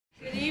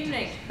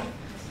evening.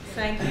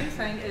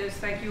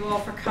 Thank you all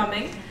for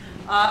coming.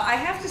 I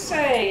have to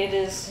say it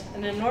is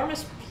an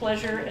enormous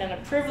pleasure and a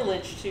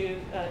privilege to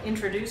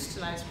introduce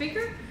tonight's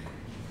speaker,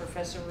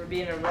 Professor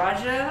Rubina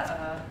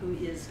Raja, who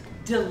is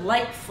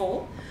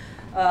delightful.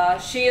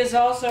 She is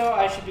also,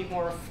 I should be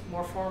more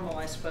formal,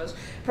 I suppose,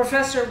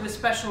 professor with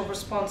special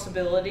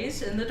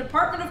responsibilities in the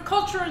Department of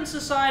Culture and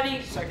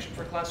Society, section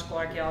for Classical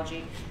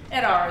Archaeology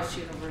at Aarhus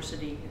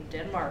University in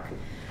Denmark.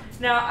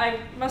 Now, I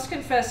must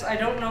confess, I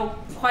don't know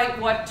quite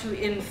what to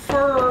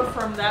infer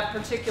from that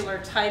particular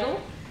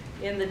title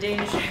in the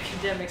Danish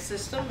academic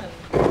system,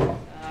 and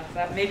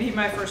that may be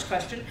my first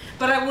question.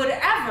 But I would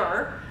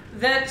aver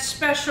that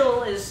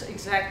special is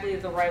exactly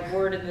the right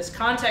word in this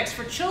context.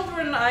 For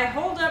children, I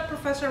hold up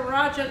Professor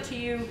Raja to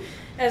you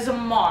as a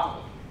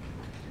model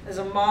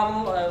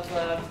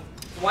of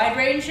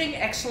wide-ranging,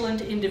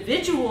 excellent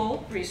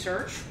individual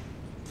research,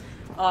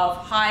 of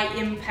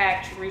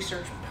high-impact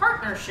research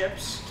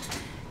partnerships,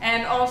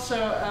 and also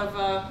of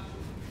a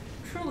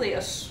truly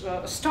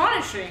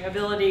astonishing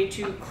ability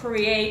to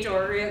create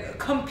or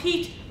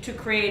compete to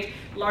create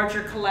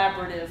larger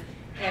collaborative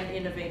and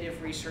innovative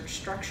research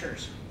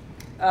structures.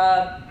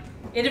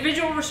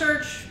 Individual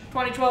research,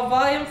 2012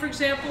 volume, for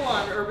example,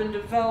 on urban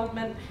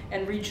development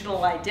and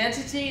regional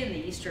identity in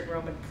the Eastern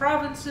Roman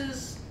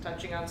provinces,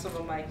 touching on some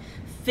of my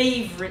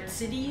favorite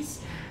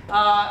cities.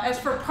 As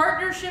for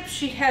partnerships,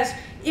 she has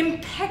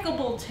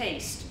impeccable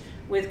taste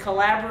with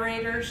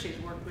collaborators. She's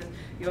worked with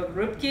Jörg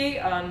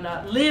Rübke on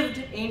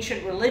lived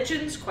ancient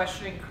religions,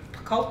 questioning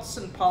cults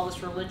and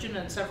polis religion,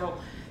 and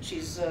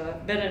she's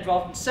been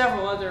involved in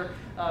several other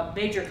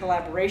major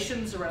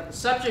collaborations around the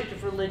subject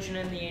of religion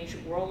in the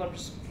ancient world. I'm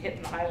just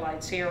hitting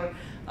highlights here.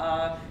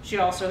 She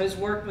also has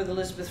worked with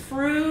Elizabeth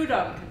Frood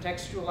on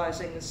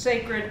contextualizing the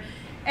sacred,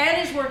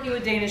 and is working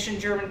with Danish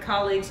and German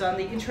colleagues on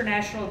the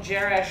international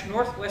Jerash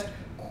Northwest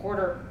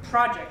Quarter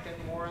project,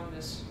 and more on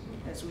this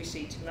as we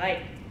see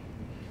tonight.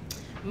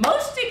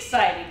 Most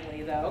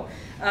excitingly, though,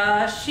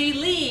 she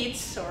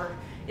leads, or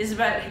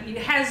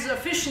has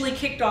officially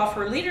kicked off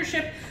her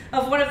leadership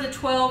of one of the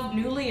 12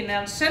 newly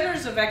announced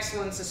centers of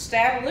excellence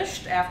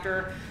established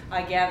after,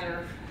 I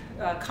gather,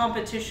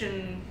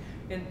 competition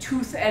in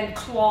tooth and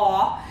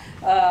claw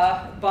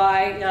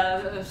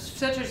by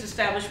centers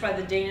established by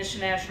the Danish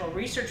National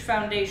Research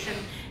Foundation,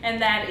 and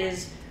that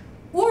is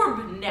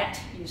UrbNet.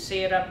 You see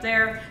it up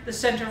there, the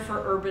Center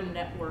for Urban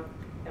Network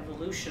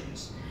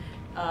Evolutions.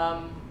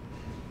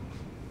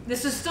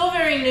 This is still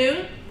very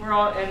new,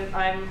 and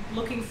I'm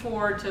looking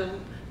forward to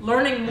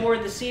learning more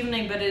this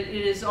evening, but it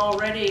is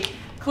already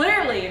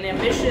clearly an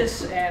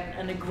ambitious and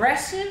an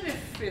aggressive,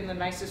 if in the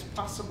nicest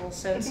possible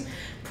sense,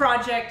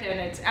 project, and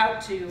it's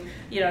out to,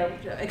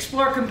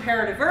 explore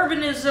comparative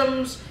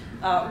urbanisms,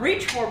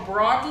 reach more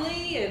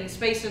broadly in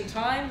space and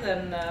time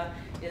than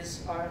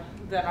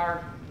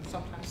our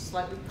sometimes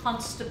slightly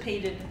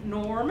constipated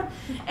norm,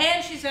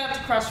 and she's out to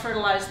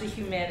cross-fertilize the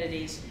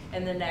humanities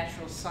and the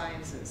natural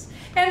sciences.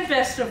 And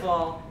best of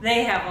all,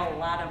 they have a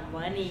lot of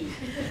money.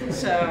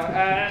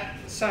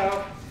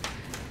 So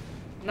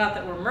not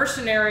that we're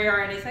mercenary or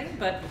anything,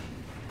 but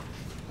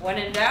when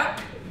in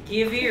doubt,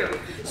 give ear.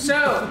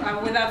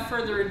 So without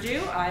further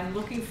ado, I'm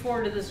looking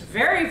forward to this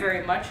very,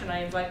 very much, and I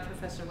invite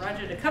Professor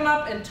Raja to come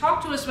up and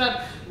talk to us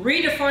about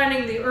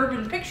redefining the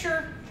urban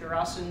picture,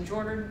 Jerash and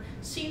Jordan,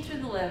 seen through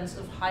the lens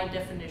of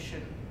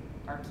high-definition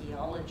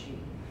archaeology.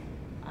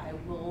 I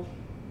will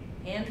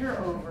hand her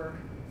over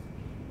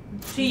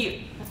to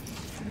you.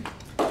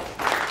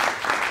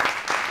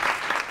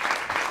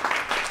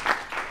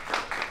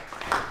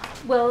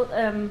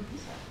 Well,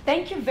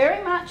 thank you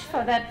very much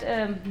for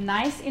that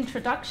nice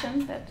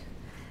introduction. I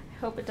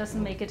hope it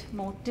doesn't make it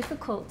more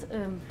difficult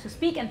to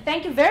speak. And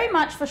thank you very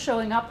much for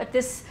showing up at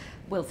this,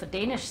 well, for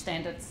Danish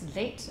standards,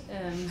 late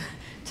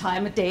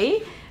time of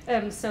day.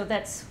 So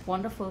that's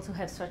wonderful to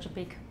have such a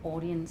big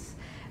audience.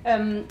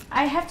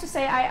 I have to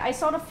say, I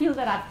sort of feel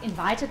that I've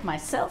invited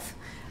myself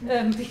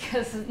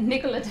because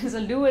Nicola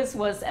Lewis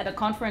was at a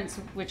conference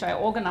which I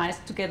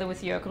organized together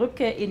with Jörg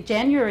Rübke in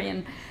January,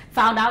 and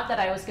found out that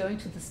I was going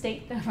to the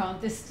state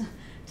around this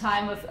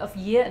time of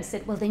year, and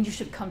said, well, then you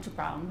should come to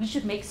Brown. We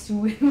should make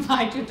Sue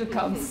invite you to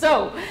come.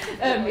 So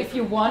if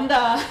you wonder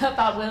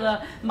about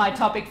whether my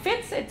topic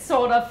fits, it's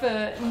sort of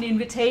an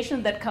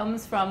invitation that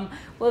comes from,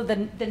 well,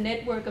 the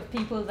network of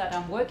people that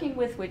I'm working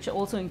with, which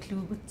also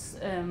includes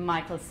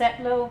Michael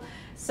Sadlow.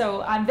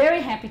 So I'm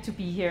very happy to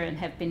be here and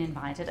have been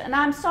invited. And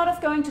I'm sort of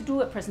going to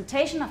do a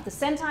presentation of the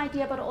center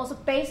idea, but also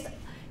based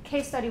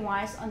case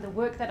study-wise on the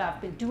work that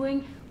I've been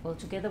doing, well,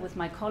 together with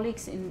my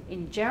colleagues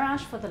in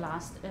Jerash for the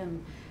last,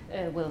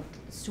 well,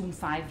 soon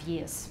 5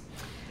 years.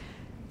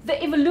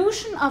 The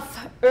evolution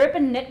of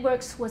urban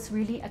networks was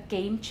really a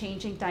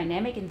game-changing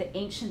dynamic in the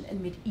ancient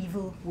and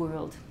medieval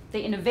world.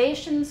 The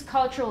innovations,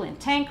 cultural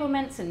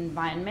entanglements, and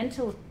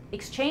environmental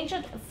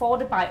exchanges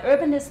afforded by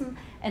urbanism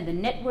and the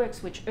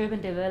networks which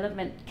urban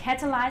development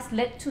catalyzed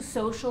led to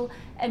social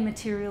and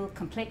material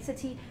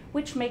complexity,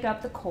 which make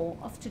up the core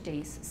of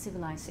today's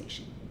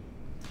civilization.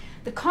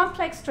 The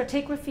complex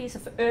stratigraphies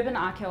of urban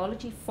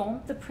archaeology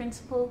form the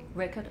principal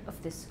record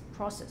of this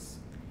process.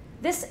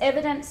 This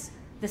evidence,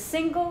 the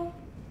single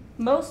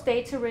most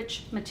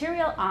data-rich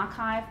material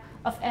archive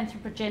of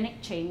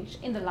anthropogenic change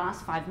in the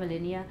last 5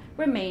 millennia,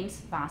 remains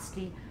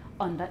vastly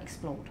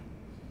underexplored.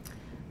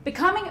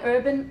 Becoming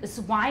urban is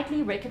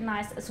widely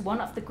recognized as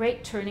one of the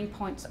great turning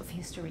points of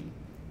history.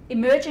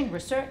 Emerging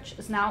research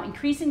is now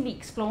increasingly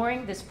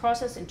exploring this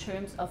process in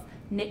terms of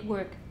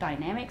network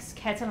dynamics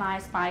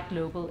catalyzed by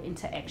global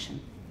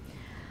interaction.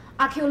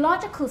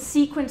 Archaeological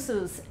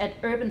sequences at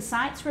urban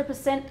sites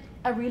represent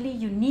a really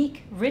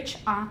unique, rich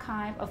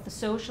archive of the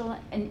social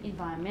and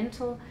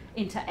environmental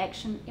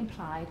interaction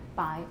implied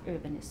by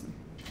urbanism.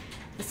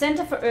 The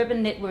Center for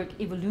Urban Network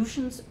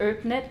Evolution's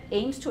UrbNet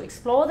aims to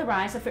explore the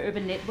rise of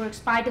urban networks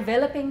by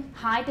developing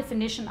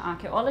high-definition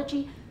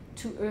archaeology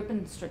to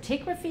urban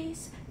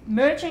stratigraphies,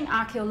 merging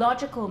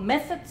archaeological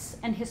methods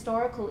and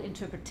historical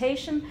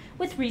interpretation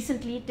with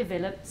recently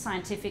developed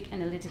scientific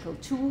analytical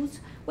tools,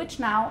 which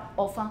now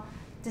offer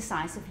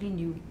decisively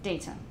new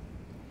data.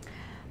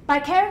 By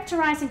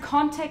characterizing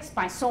context,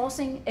 by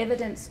sourcing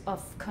evidence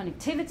of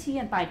connectivity,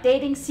 and by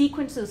dating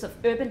sequences of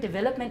urban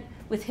development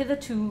with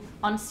hitherto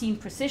unseen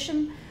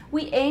precision,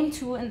 we aim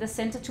to, in the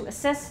center, to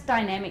assess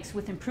dynamics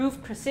with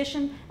improved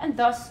precision and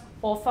thus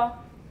offer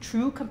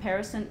true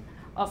comparison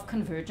of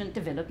convergent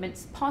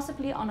developments,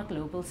 possibly on a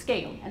global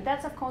scale. And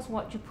that's, of course,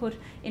 what you put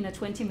in a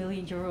 20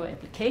 million euro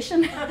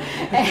application.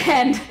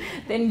 And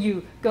then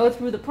you go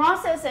through the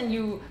process and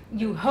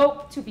you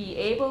hope to be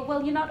able,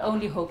 well, you not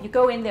only hope, you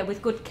go in there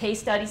with good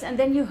case studies, and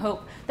then you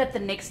hope that the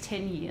next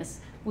 10 years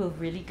will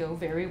really go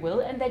very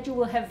well, and that you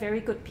will have very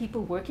good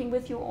people working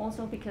with you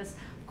also, because,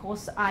 of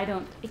course, I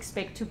don't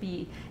expect to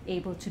be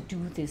able to do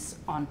this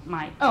on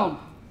my own.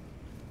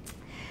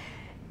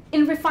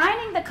 In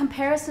refining the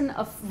comparison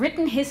of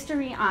written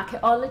history,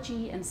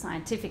 archaeology, and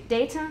scientific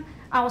data,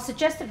 our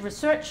suggested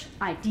research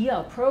idea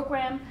or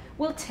program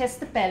will test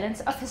the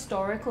balance of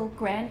historical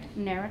grand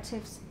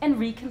narratives and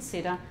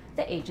reconsider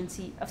the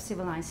agency of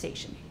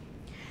civilization.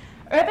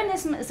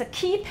 Urbanism is a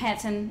key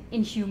pattern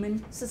in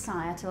human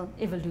societal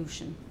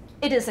evolution.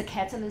 It is a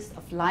catalyst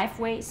of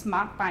lifeways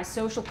marked by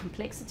social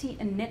complexity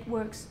and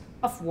networks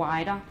of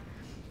wider,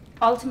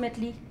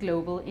 ultimately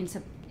global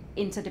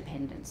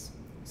interdependence.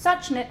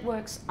 Such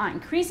networks are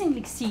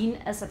increasingly seen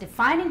as a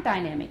defining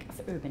dynamic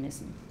of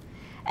urbanism.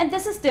 And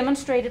this is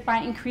demonstrated by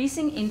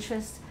increasing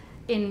interest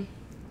in,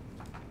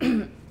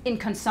 in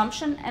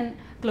consumption and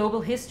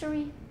global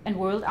history and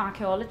world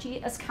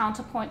archaeology as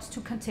counterpoints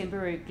to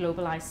contemporary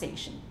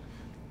globalization.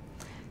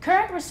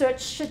 Current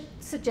research should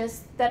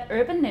suggest that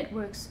urban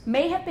networks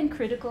may have been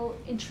critical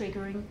in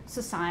triggering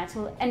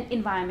societal and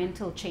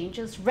environmental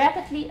changes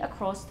rapidly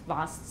across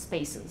vast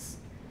spaces.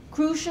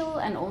 Crucial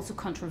and also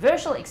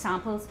controversial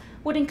examples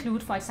would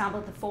include, for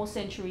example, the 4th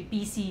century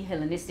BC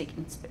Hellenistic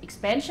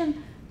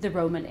expansion, the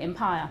Roman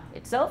Empire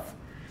itself,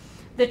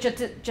 the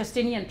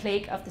Justinian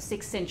plague of the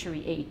 6th century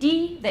AD,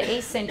 the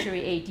 8th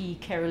century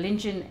AD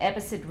Carolingian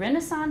Abbasid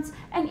Renaissance,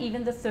 and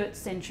even the 3rd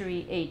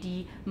century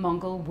AD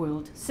Mongol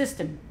world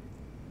system.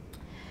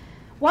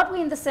 What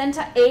we in the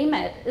center aim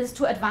at is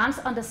to advance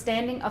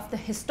understanding of the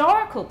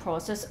historical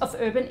process of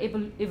urban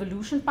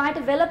evolution by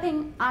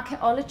developing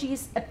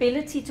archaeology's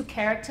ability to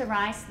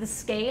characterize the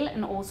scale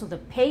and also the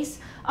pace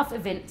of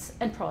events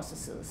and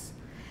processes.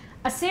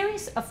 A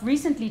series of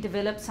recently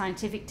developed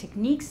scientific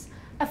techniques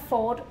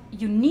afford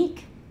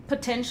unique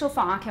potential for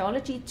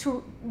archaeology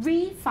to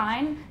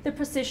refine the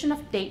precision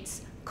of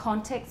dates,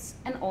 contexts,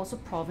 and also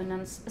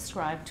provenance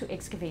ascribed to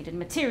excavated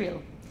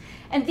material.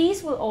 And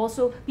these will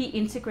also be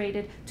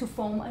integrated to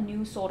form a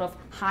new sort of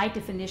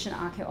high-definition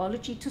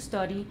archaeology to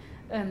study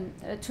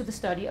to the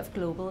study of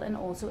global and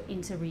also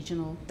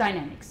interregional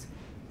dynamics.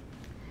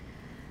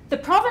 The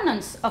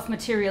provenance of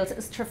materials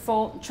is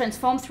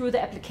transformed through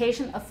the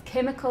application of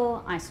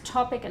chemical,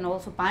 isotopic, and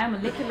also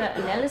biomolecular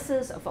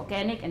analysis of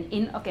organic and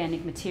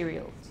inorganic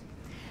materials.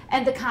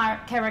 And the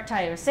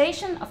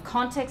characterization of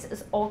context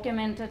is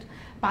augmented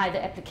by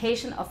the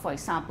application of, for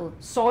example,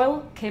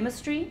 soil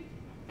chemistry,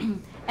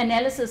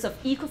 analysis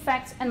of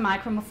ecofacts, and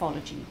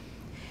micromorphology.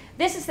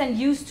 This is then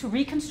used to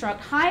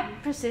reconstruct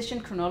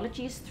high-precision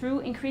chronologies through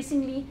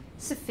increasingly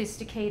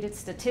sophisticated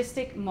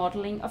statistic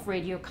modeling of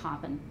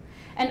radiocarbon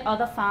and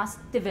other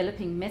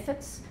fast-developing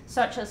methods,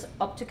 such as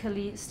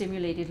optically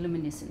stimulated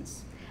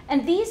luminescence.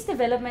 And these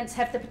developments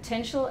have the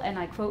potential, and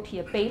I quote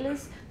here,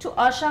 Baylis, to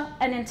usher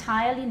an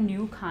entirely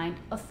new kind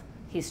of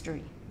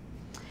history.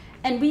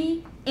 And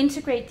we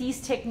integrate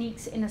these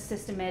techniques in a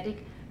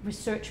systematic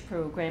research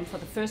program for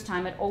the first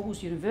time at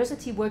Aarhus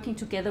University, working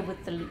together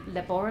with the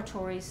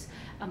laboratories,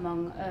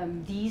 among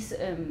these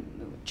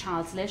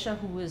Charles Lesher,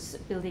 who is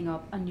building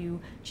up a new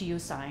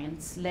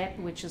geoscience lab,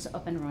 which is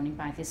up and running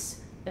by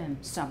this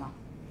summer.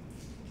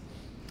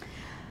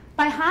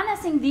 By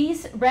harnessing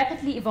these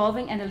rapidly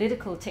evolving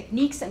analytical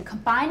techniques and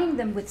combining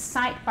them with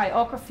site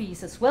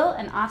biographies as well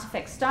and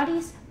artifact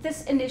studies,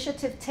 this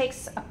initiative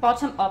takes a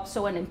bottom-up,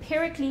 so an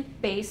empirically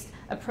based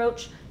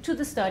approach to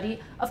the study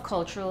of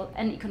cultural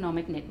and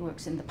economic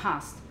networks in the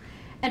past.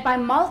 And by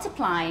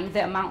multiplying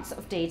the amounts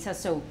of data,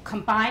 so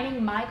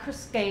combining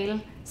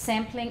microscale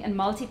sampling and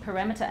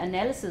multi-parameter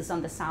analysis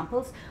on the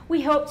samples,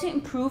 we hope to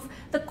improve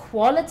the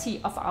quality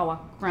of our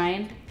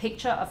grand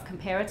picture of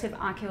comparative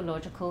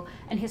archaeological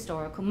and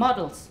historical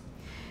models.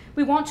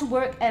 We want to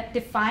work at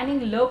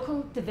defining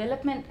local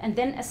development and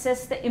then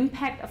assess the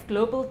impact of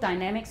global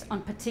dynamics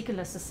on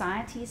particular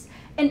societies,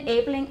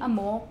 enabling a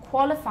more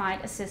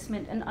qualified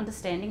assessment and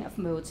understanding of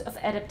modes of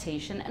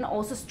adaptation and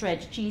also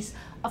strategies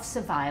of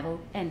survival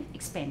and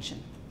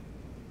expansion.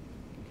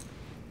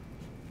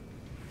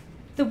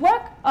 The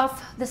work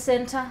of the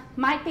center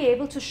might be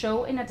able to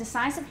show in a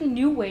decisively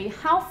new way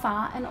how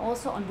far and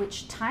also on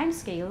which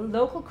timescale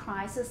local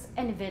crises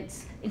and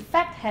events in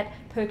fact had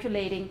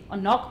percolating or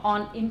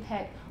knock-on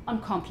impact on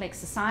complex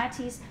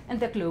societies and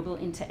their global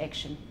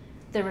interaction.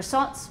 The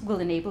results will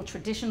enable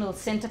traditional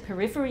center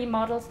periphery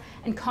models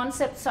and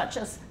concepts such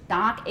as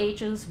dark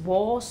ages,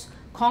 wars,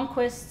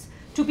 conquests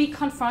to be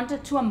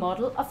confronted to a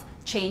model of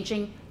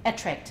changing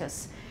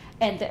attractors.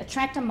 And the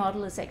attractor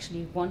model is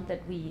actually one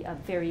that we are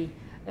very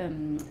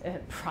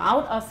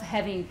proud of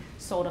having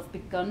sort of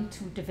begun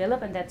to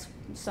develop, and that's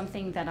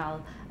something that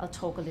I'll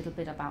talk a little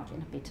bit about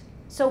in a bit.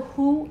 So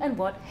who and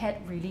what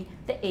had really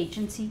the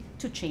agency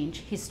to change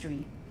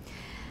history?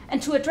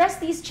 And to address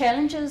these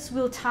challenges,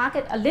 we'll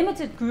target a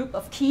limited group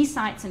of key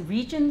sites and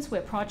regions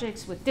where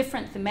projects with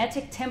different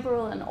thematic,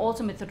 temporal, and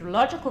also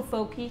methodological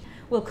foci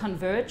will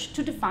converge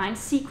to define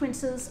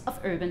sequences of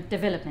urban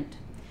development.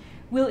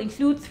 We'll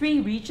include 3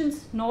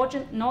 regions: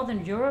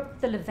 Northern Europe,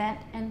 the Levant,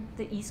 and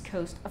the east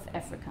coast of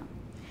Africa.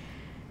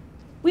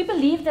 We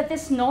believe that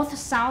this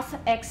north-south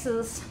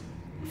axis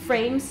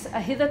frames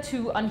a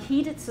hitherto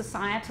unheeded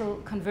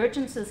societal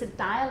convergences in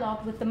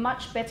dialogue with the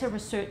much better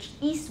researched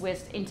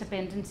east-west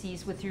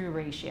interdependencies with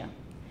Eurasia.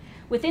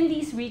 Within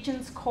these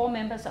regions, core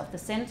members of the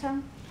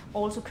center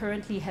also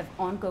currently have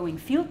ongoing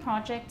field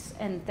projects,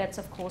 and that's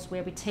of course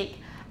where we take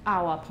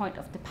our point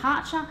of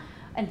departure,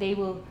 and they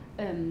will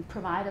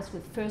provide us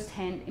with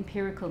first-hand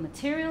empirical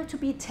material to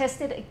be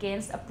tested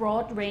against a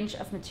broad range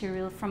of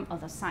material from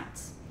other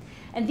sites.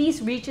 And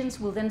these regions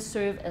will then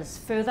serve as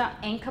further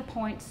anchor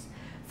points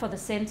for the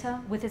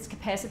center with its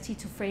capacity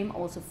to frame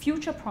also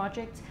future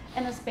projects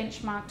and as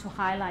benchmark to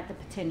highlight the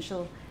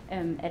potential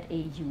at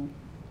AU.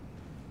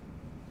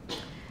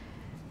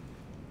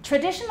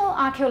 Traditional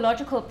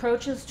archaeological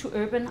approaches to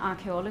urban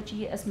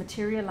archaeology as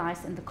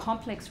materialized in the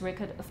complex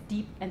record of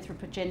deep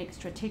anthropogenic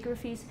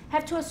stratigraphies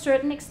have to a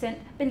certain extent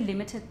been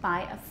limited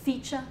by a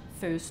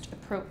feature-first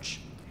approach,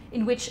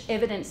 in which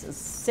evidence is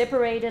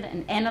separated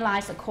and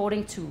analyzed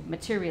according to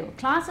material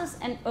classes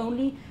and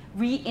only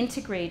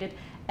reintegrated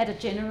at a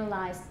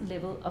generalized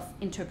level of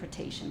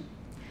interpretation.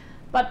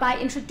 But by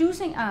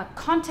introducing a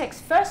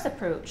context-first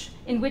approach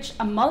in which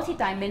a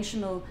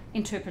multidimensional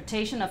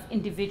interpretation of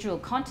individual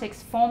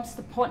contexts forms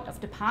the point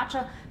of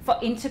departure for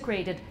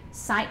integrated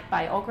site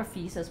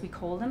biographies, as we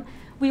call them,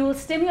 we will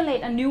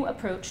stimulate a new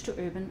approach to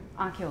urban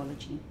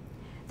archaeology.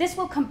 This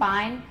will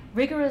combine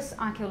rigorous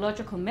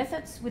archaeological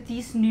methods with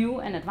these new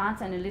and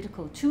advanced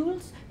analytical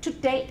tools to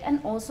date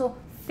and also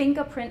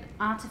fingerprint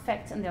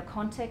artifacts and their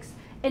context,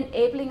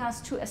 enabling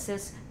us to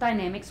assess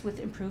dynamics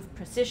with improved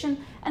precision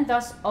and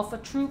thus offer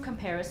true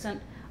comparison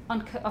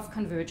of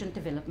convergent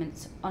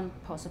developments on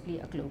possibly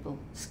a global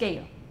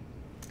scale.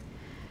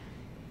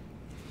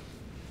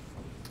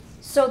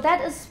 So that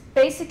is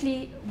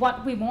basically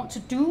what we want to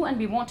do, and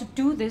we want to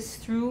do this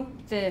through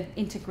the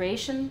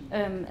integration,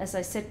 as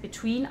I said,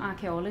 between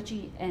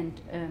archaeology and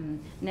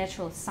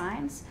natural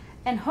science.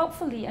 And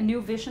hopefully a new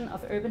vision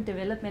of urban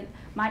development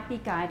might be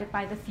guided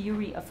by the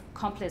theory of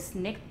complex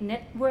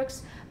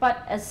networks,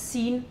 but as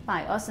seen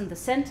by us in the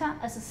center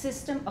as a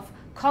system of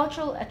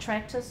cultural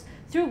attractors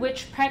through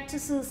which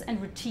practices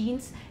and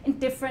routines in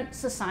different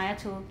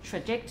societal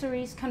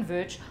trajectories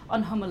converge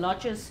on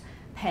homologous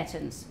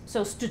patterns.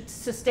 So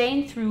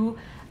sustained through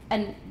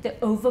the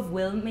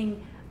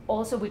overwhelming,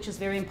 also which is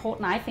very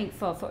important I think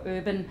for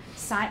urban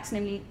sites,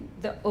 namely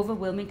the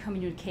overwhelming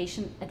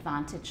communication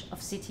advantage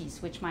of cities,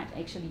 which might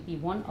actually be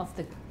one of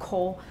the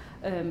core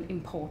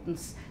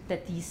importance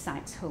that these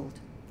sites hold.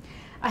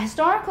 A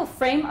historical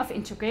frame of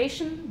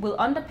integration will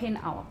underpin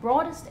our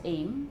broadest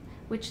aim,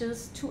 which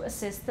is to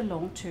assess the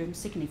long-term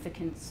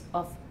significance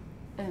of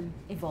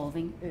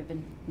evolving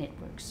urban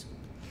networks.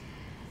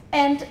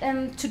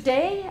 And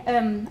today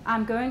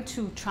I'm going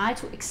to try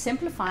to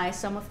exemplify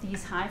some of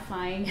these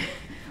high-flying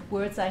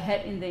words I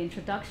had in the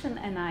introduction,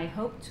 and I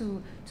hope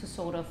to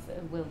sort of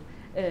will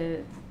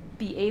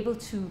be able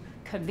to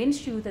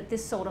convince you that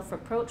this sort of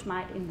approach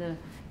might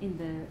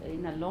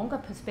in a longer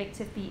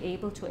perspective be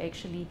able to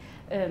actually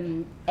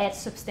add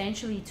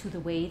substantially to the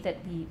way that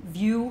we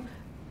view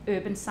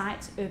urban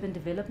sites, urban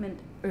development,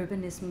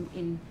 urbanism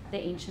in the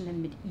ancient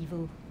and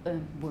medieval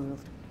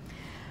world.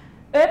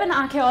 Urban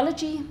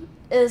archaeology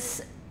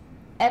is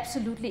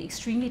absolutely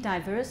extremely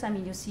diverse. I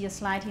mean, you see a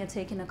slide here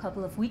taken a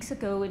couple of weeks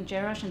ago in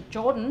Jerash and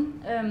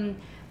Jordan.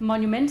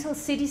 Monumental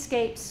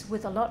cityscapes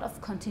with a lot of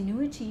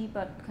continuity,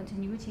 but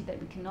continuity that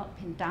we cannot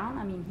pin down.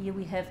 I mean, here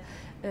we have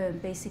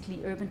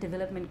basically urban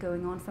development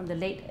going on from the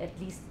late, at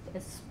least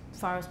as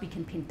far as we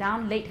can pin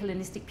down, late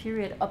Hellenistic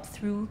period up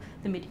through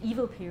the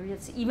medieval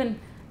periods, even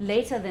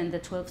later than the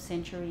 12th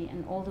century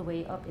and all the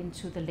way up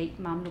into the late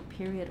Mamluk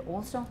period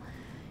also.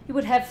 You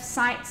would have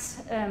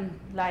sites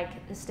like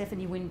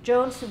Stephanie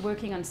Wynne-Jones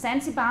working on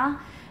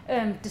Zanzibar,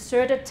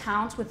 deserted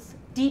towns with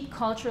deep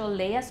cultural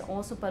layers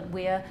also, but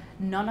where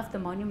none of the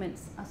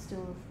monuments are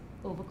still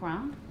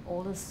overground,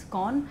 all is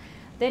gone.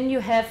 Then you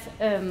have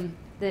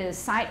the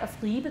site of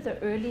Ribe, the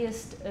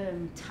earliest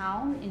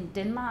town in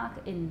Denmark,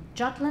 in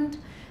Jutland,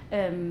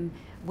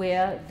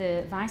 where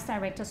the vice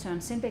director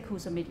Søren Sindbæk,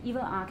 who's a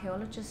medieval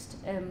archaeologist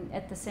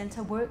at the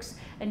center, works.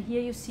 And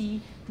here you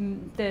see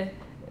the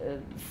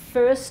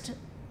first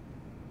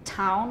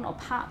town or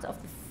part of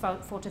the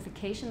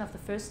fortification of the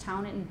first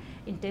town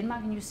in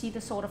Denmark, and you see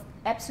the sort of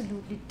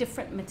absolutely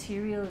different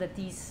material that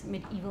these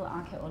medieval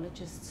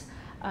archaeologists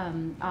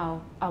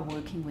are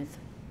working with.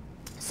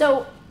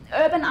 So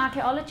urban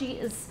archaeology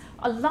is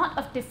a lot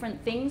of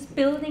different things,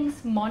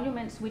 buildings,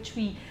 monuments, which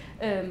we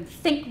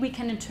think we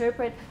can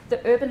interpret, the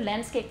urban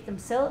landscape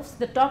themselves,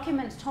 the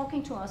documents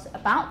talking to us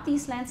about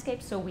these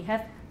landscapes, so we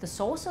have the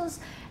sources,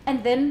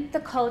 and then the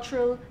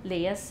cultural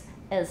layers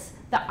as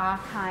the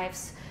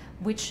archives,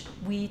 which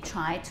we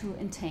try to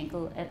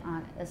entangle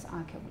as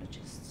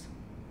archaeologists.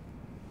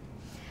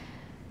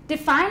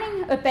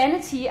 Defining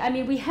urbanity, I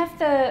mean, we have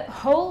the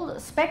whole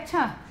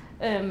spectrum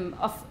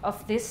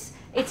of this.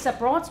 It's a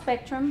broad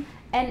spectrum,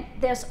 and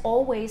there's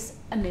always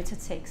a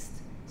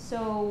metatext.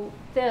 So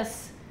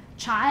there's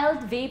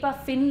Child, Weber,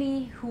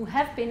 Finley, who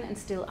have been and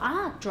still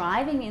are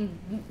driving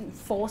in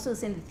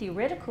forces in the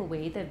theoretical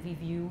way that we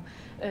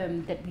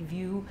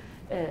view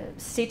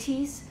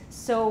cities.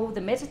 So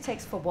the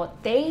metatext for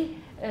what they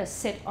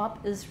set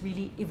up is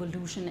really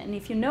evolution. And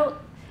if you note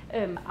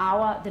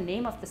the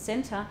name of the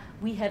center,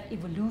 we have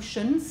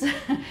evolutions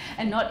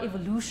and not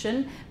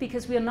evolution,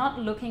 because we are not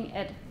looking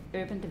at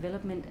urban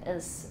development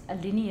as a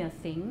linear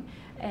thing.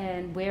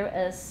 And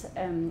whereas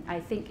I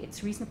think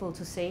it's reasonable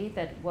to say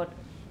that what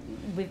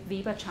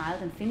Weber,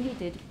 Child, and Finley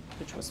did,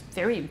 which was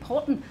very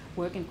important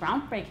work and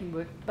groundbreaking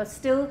work, but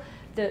still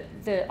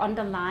the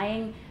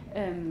underlying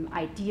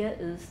idea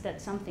is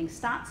that something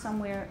starts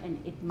somewhere and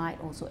it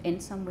might also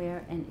end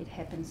somewhere, and it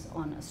happens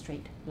on a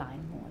straight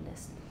line, more or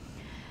less.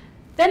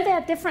 Then there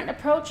are different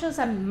approaches.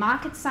 I mean,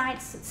 market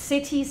sites,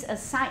 cities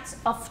as sites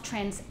of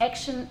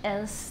transaction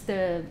as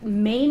the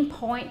main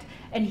point,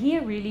 and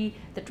here really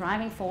the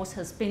driving force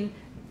has been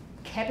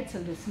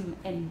capitalism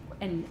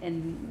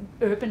and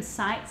urban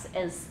sites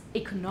as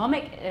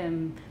economic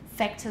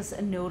factors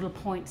and nodal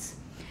points.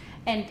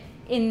 And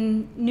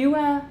in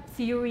newer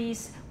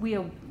theories,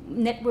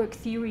 network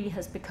theory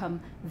has become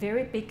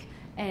very big,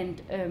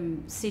 and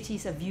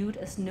cities are viewed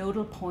as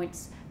nodal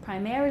points,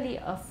 primarily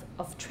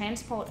of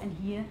transport, and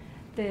here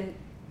the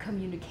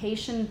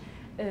communication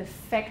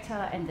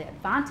factor and the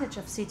advantage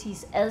of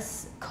cities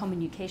as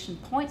communication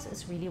points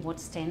is really what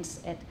stands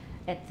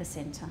at the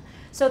center.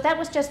 So that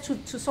was just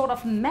to sort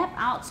of map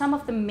out some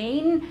of the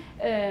main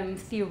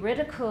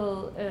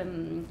theoretical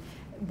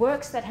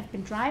works that have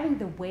been driving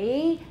the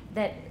way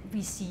that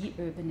we see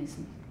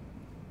urbanism.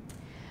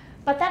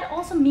 But that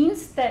also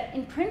means that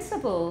in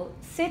principle,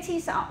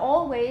 cities have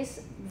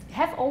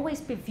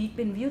always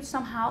been viewed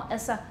somehow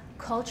as a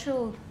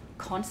cultural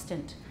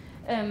constant.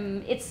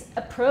 It's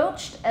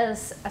approached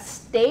as a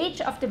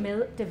stage of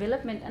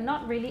development and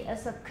not really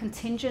as a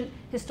contingent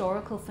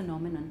historical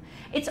phenomenon.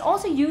 It's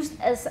also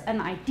used as an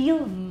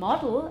ideal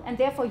model, and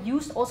therefore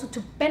used also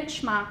to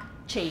benchmark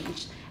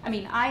change. I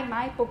mean,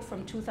 my book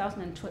from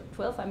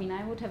 2012, I mean,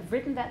 I would have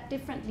written that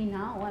differently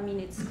now. I mean,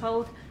 it's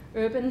called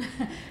Urban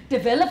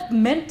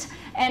Development,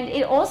 and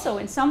it also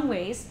in some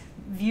ways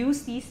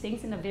views these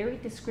things in a very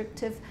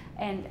descriptive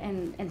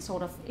and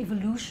sort of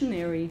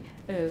evolutionary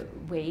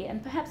way,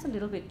 and perhaps a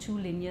little bit too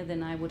linear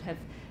than I would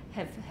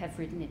have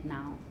written it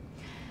now.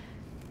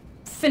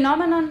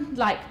 Phenomenon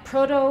like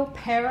proto,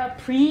 para,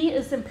 pre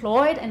is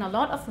employed in a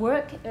lot of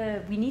work.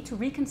 We need to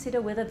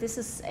reconsider whether this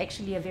is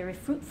actually a very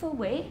fruitful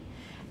way.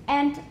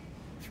 And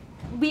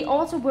we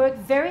also work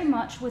very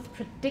much with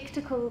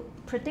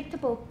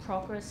predictable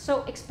progress,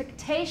 so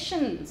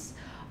expectations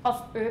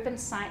of urban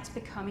sites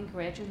becoming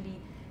gradually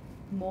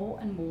more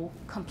and more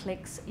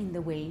complex in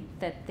the way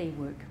that they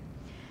work.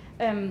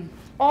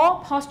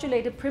 Or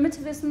postulated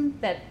primitivism,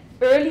 that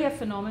earlier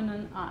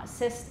phenomena are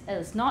assessed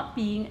as not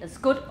being as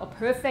good or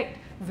perfect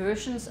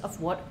versions of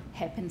what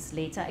happens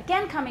later.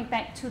 Again, coming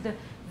back to the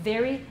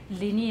very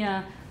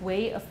linear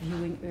way of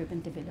viewing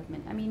urban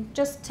development. I mean,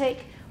 just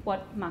take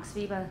what Max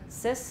Weber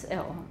says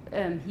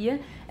here.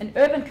 An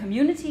urban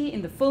community,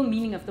 in the full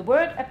meaning of the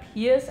word,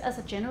 appears as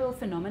a general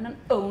phenomenon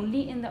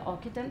only in the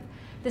Occident.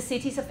 The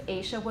cities of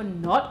Asia were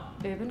not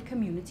urban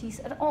communities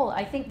at all.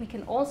 I think we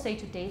can all say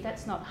today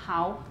that's not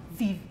how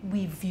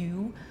we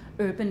view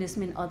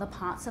urbanism in other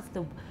parts of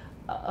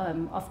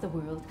of the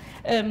world.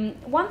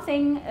 One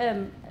thing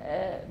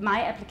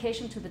my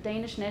application to the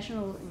Danish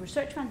National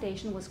Research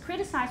Foundation was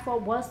criticized for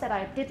was that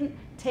I didn't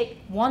take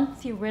one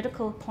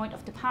theoretical point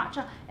of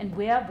departure, and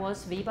where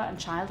was Weber and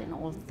Child in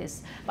all of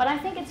this. But I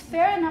think it's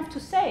fair enough to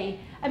say,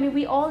 I mean,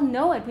 we all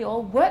know it, we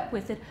all work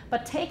with it,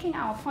 but taking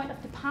our point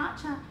of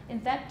departure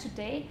in that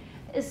today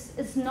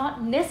is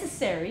not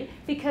necessary,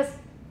 because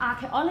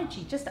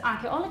archaeology, just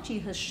archaeology,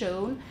 has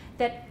shown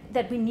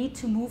that we need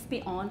to move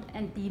beyond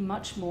and be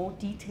much more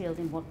detailed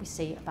in what we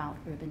say about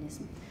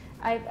urbanism.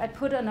 I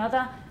put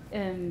another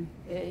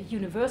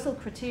universal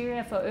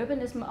criteria for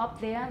urbanism up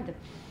there, the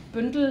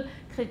bundle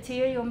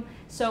criterium.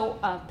 So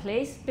a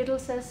place, Biddle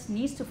says,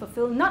 needs to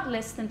fulfill not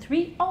less than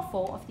 3 or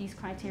 4 of these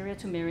criteria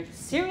to merit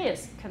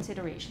serious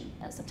consideration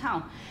as a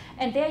town.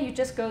 And there you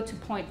just go to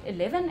point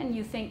 11 and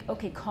you think,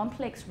 okay,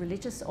 complex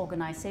religious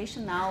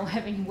organization, now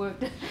having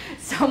worked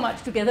so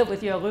much together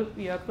with Jörg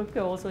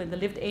Rübke also in the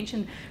Lived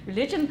Ancient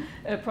Religion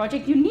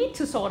project, you need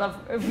to sort of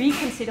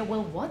reconsider,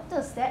 well, what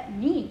does that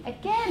mean?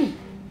 Again,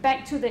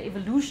 back to the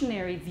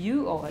evolutionary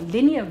view or a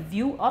linear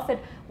view of it,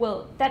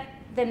 well, that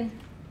then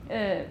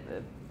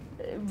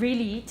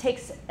really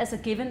takes as a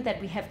given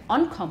that we have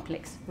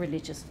uncomplex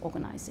religious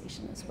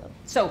organization as well.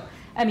 So,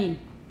 I mean,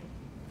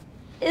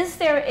 is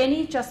there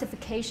any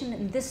justification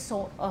in this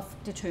sort of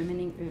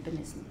determining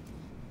urbanism?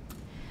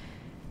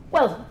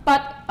 Well,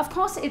 but of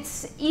course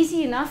it's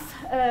easy enough,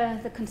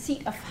 the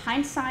conceit of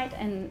hindsight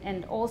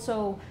and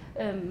also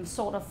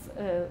sort of,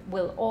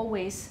 well,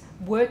 always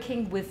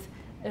working with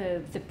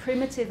the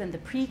primitive and the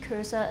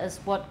precursor as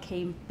what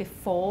came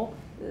before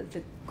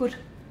the good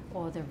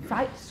or the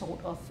right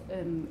sort of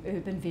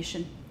urban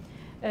vision.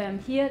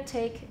 Here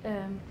take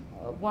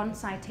one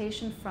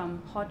citation from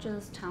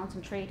Hodges, Towns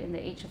and Trade in the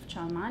Age of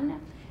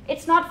Charlemagne.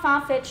 It's not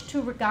far-fetched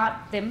to regard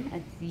them,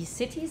 these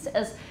cities,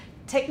 as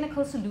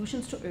technical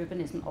solutions to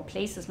urbanism, or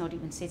places, not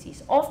even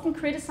cities, often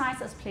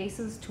criticized as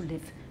places to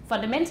live.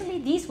 Fundamentally,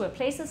 these were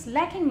places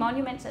lacking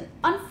monuments and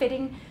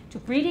unfitting to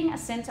breeding a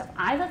sense of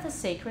either the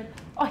sacred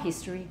or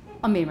history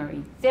or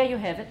memory. There you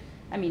have it,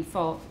 I mean,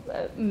 for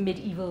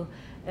medieval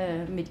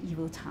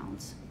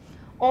towns.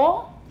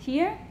 Or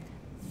here,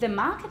 the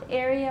market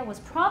area was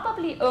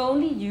probably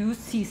only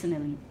used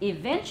seasonally.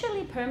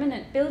 Eventually,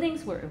 permanent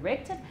buildings were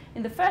erected.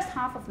 In the first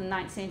half of the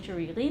 9th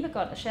century, Ribe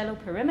got a shallow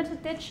perimeter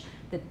ditch.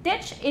 The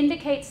ditch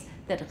indicates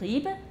that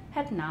Ribe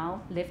had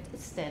now left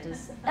its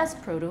status as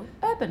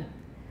proto-urban.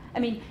 I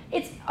mean,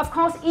 it's of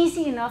course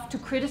easy enough to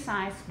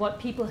criticize what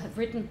people have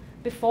written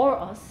before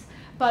us,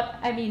 but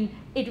I mean,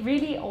 it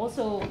really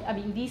also, I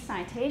mean, these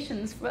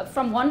citations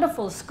from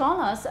wonderful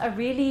scholars are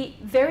really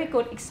very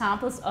good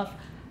examples of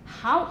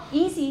how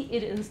easy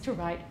it is to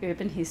write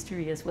urban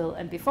history as well.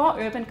 And before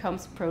urban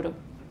comes proto.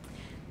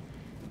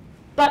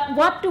 But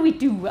what do we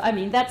do? I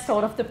mean, that's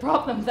sort of the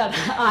problem that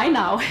I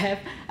now have.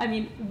 I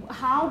mean,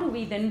 how do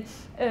we then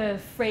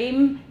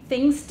frame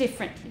things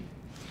differently?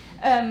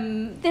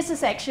 This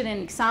is actually an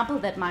example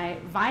that my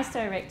vice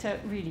director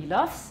really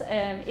loves.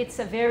 It's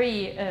a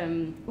very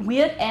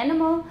weird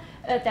animal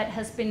that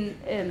has been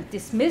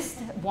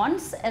dismissed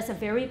once as a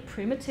very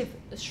primitive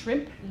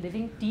shrimp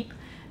living deep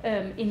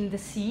in the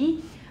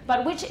sea,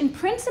 but which in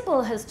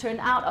principle has turned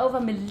out over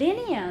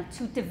millennia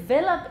to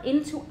develop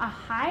into a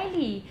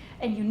highly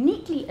and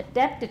uniquely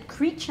adapted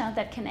creature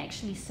that can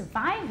actually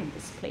survive in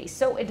this place.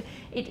 So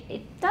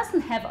it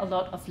doesn't have a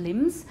lot of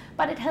limbs,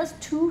 but it has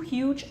 2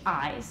 huge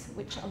eyes,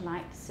 which are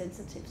light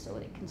sensitive, so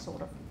it can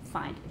sort of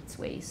find its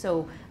way.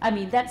 So, I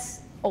mean,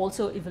 that's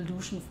also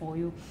evolution for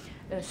you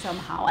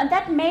somehow. And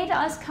that made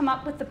us come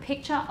up with the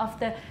picture of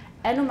the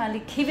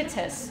anomaly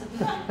civitas,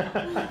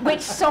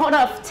 which sort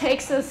of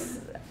takes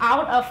us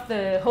out of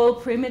the whole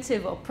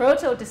primitive or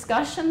proto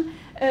discussion,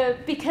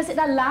 because it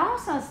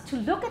allows us to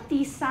look at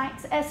these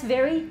sites as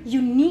very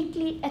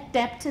uniquely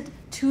adapted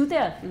to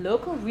their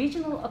local,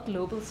 regional, or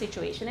global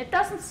situation. It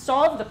doesn't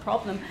solve the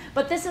problem,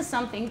 but this is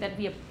something that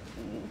we are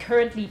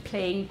currently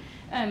playing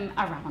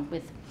around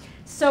with.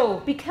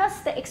 So,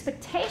 because the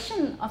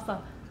expectation of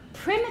a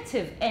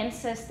primitive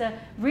ancestor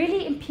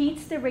really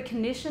impedes the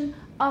recognition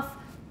of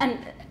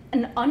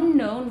an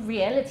unknown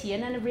reality,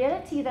 and a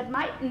reality that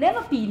might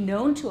never be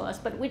known to us,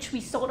 but which we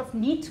sort of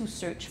need to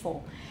search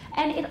for.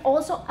 And it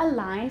also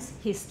aligns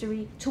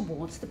history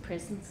towards the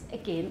present,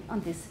 again,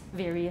 on this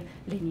very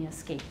linear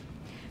scale.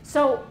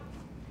 So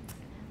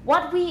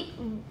what we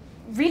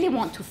really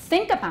want to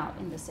think about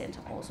in the center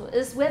also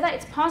is whether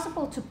it's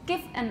possible to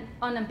give an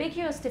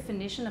unambiguous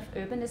definition of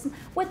urbanism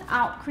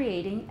without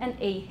creating an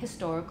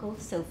ahistorical,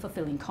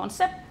 self-fulfilling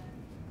concept.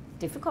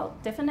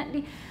 Difficult,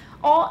 definitely.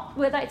 Or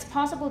whether it's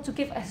possible to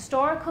give a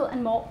historical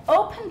and more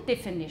open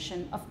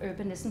definition of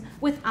urbanism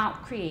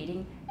without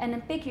creating an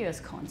ambiguous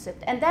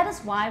concept. And that is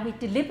why we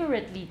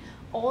deliberately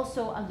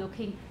also are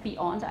looking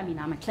beyond. I mean,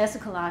 I'm a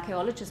classical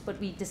archaeologist, but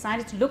we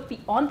decided to look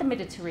beyond the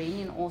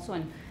Mediterranean also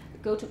and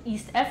go to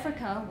East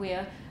Africa,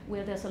 where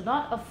where there's a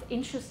lot of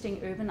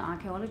interesting urban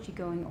archaeology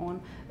going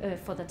on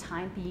for the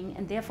time being,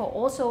 and therefore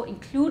also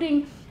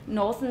including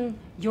Northern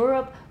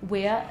Europe,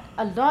 where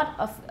a lot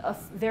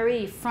of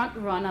very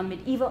front-runner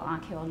medieval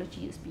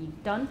archaeology is being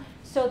done,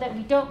 so that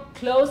we don't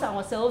close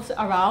ourselves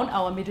around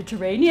our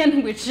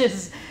Mediterranean, which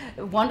is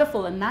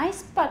wonderful and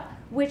nice, but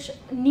which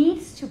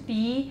needs to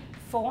be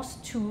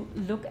forced to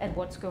look at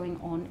what's going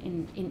on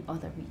in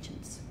other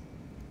regions.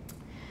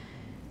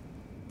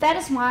 That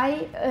is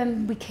why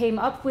we came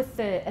up with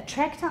the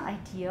attractor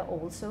idea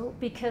also,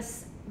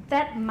 because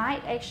that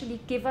might actually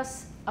give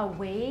us a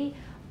way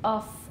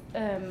of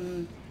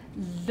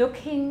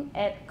looking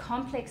at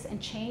complex and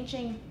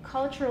changing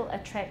cultural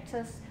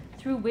attractors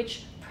through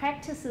which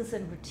practices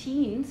and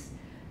routines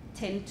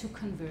tend to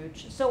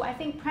converge. So I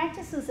think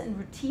practices and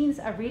routines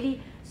are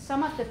really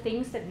some of the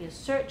things that we are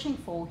searching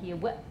for here,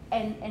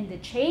 and the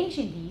change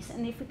in these,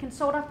 and if we can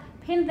sort of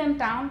pin them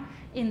down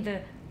in the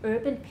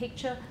urban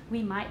picture,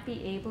 we might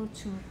be able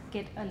to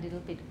get a little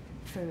bit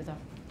further.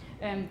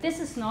 This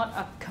is not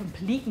a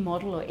complete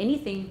model or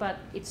anything, but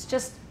it's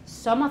just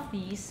some of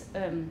these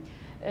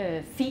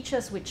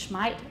features which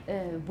might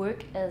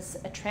work as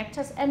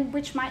attractors and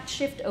which might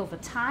shift over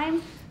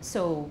time.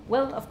 So,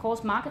 well, of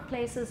course,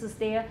 marketplaces is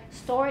there,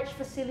 storage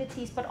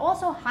facilities, but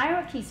also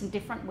hierarchies in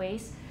different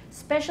ways,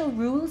 special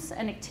rules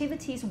and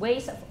activities,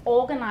 ways of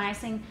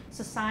organizing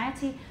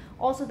society,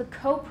 also the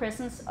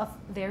co-presence of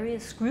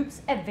various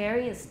groups at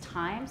various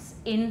times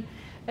in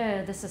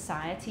the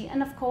society,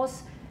 and of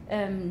course,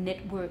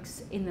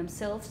 networks in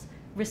themselves.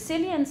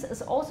 Resilience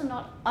is also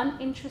not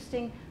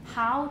uninteresting.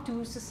 How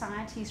do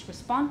societies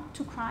respond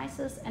to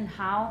crisis, and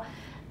how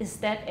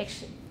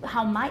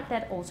might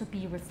that also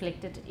be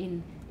reflected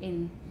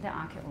in the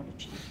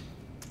archaeology?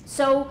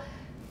 So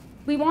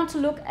we want to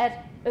look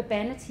at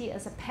urbanity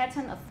as a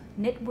pattern of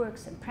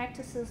networks and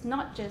practices,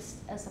 not just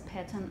as a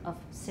pattern of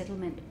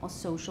settlement or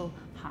social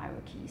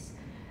hierarchies.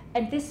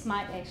 And this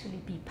might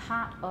actually be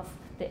part of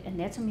the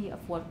anatomy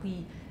of what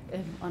we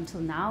until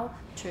now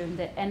term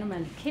the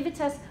animal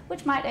civitas,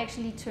 which might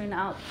actually turn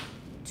out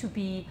to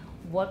be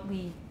what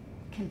we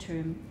can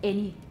term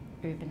any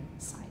urban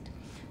site.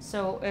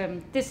 So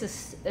this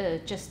is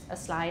just a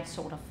slide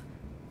sort of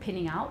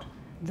pinning out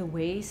the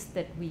ways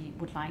that we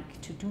would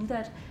like to do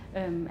that,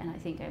 and I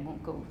think I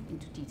won't go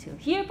into detail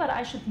here, but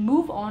I should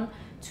move on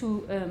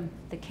to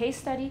the case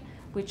study,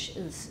 which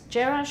is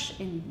Jerash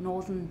in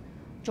northern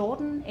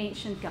Jordan,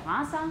 ancient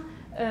Gerasa,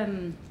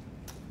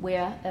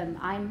 where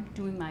I'm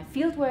doing my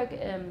fieldwork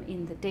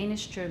in the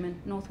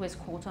Danish-German Northwest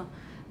Quarter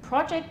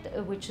project,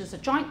 which is a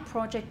joint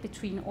project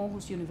between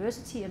Aarhus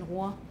University and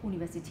Ruhr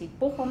University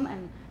Bochum,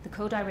 and the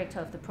co-director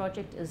of the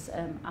project is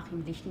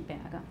Achim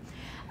Lichtenberger.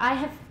 I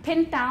have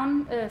pinned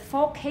down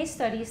 4 case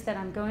studies that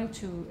I'm going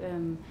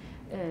to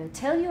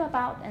tell you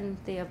about, and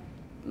they are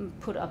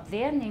put up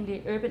there,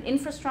 namely urban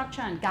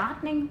infrastructure and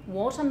gardening,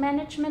 water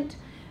management,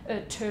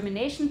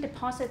 termination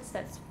deposits,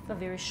 that's a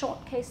very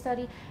short case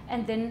study,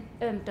 and then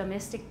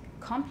domestic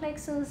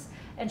complexes,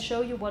 and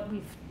show you what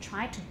we've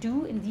tried to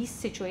do in these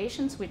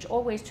situations, which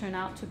always turn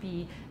out to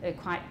be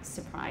quite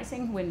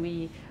surprising when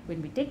we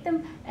dig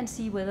them, and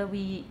see whether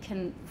we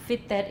can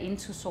fit that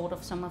into sort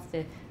of some of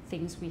the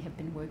things we have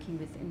been working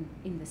with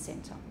in the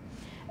center.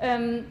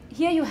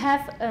 Here you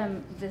have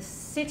the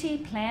city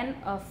plan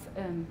of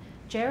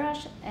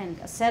Jerash and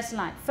a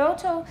satellite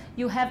photo.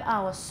 You have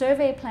our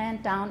survey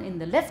plan down in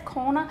the left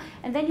corner,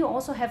 and then you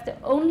also have the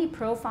only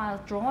profile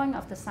drawing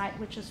of the site,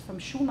 which is from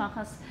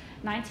Schumacher's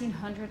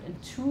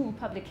 1902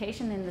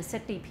 publication in the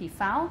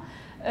ZDP-FAO,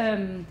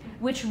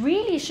 which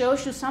really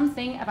shows you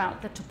something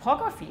about the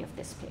topography of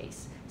this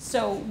place.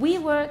 So we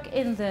work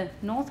in the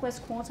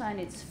Northwest Quarter,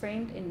 and it's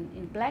framed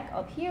in black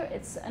up here.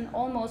 It's an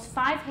almost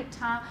 5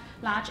 hectare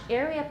large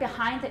area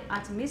behind the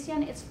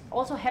Artemisian. It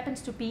also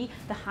happens to be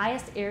the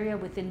highest area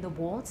within the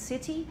walled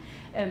city,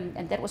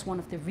 and that was one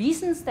of the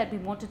reasons that we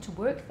wanted to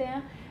work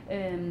there.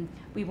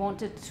 We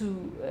wanted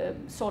to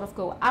sort of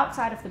go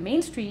outside of the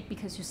main street,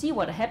 because you see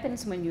what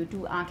happens when you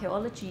do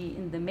archaeology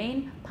in the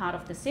main part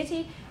of the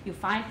city. You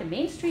find the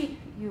main street,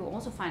 you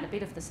also find a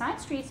bit of the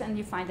side streets, and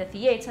you find the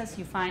theaters,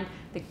 you find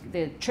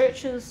the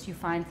churches, you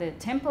find the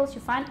temples,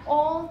 you find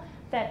all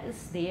that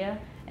is there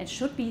and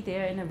should be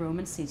there in a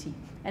Roman city.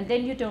 And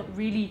then you don't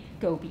really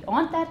go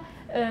beyond that,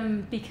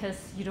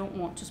 because you don't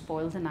want to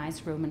spoil the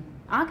nice Roman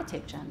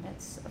architecture, and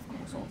that's of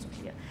course also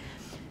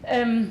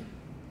clear.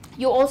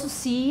 You also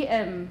see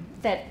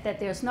that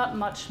there's not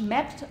much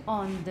mapped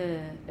on the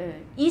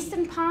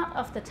eastern part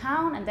of the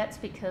town, and that's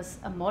because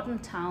a modern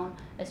town,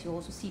 as you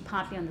also see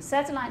partly on the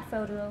satellite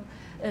photo,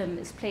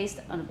 is placed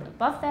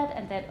above that,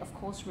 and that of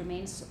course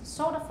remains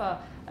sort of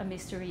a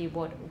mystery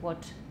what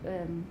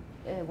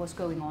was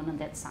going on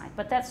that side.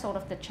 But that's sort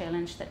of the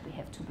challenge that we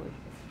have to work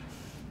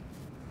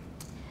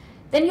with.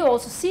 Then you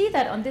also see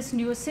that on this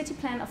newer city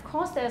plan, of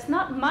course, there's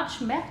not much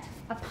mapped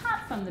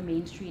apart from the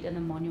main street and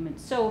the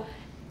monument. So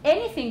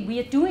anything we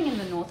are doing in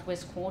the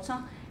Northwest Quarter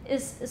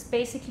is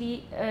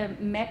basically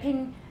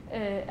mapping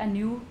a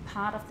new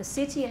part of the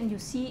city. And you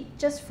see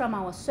just from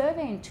our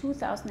survey in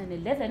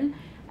 2011,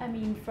 I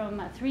mean, from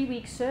a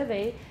 3-week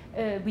survey,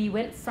 we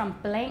went from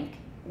blank,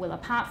 well,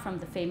 apart from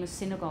the famous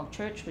synagogue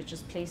church, which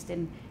is placed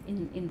in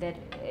that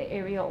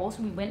area,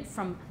 also we went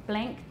from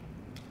blank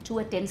to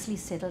a densely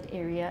settled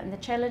area. And the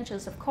challenge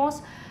is, of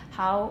course,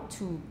 how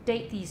to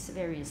date these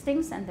various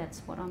things, and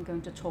that's what I'm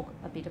going to talk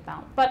a bit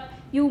about. But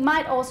you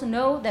might also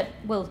know that,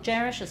 well,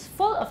 Jerash is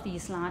full of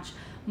these large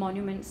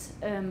monuments,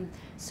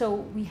 so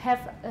we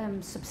have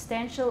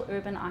substantial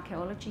urban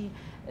archaeology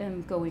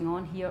going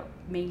on here,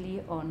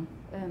 mainly on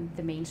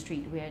the main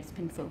street where it's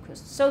been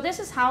focused. So this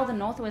is how the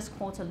Northwest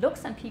Quarter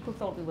looks, and people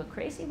thought we were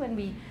crazy when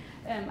we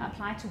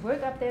applied to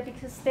work up there,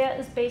 because there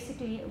is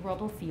basically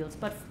rubble fields.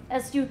 But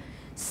as you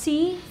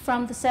see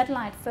from the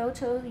satellite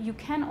photo, you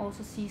can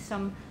also see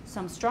some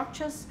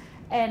structures,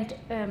 and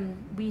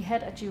we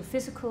had a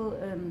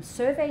geophysical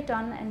survey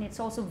done, and it's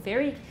also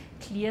very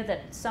clear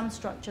that some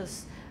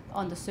structures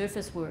on the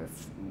surface were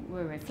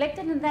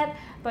reflected in that,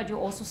 but you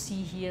also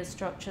see here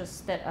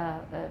structures that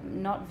are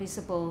not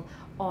visible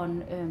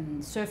on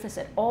surface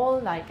at all,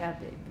 like a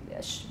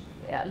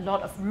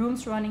lot of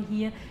rooms running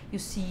here. You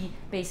see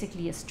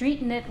basically a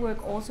street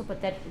network also, but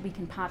that we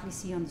can partly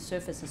see on the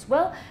surface as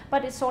well.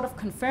 But it sort of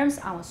confirms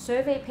our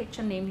survey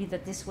picture, namely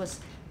that this was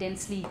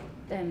densely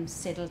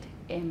settled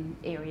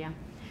area.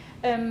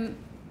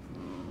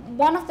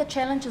 One of the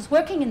challenges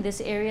working in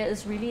this area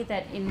is really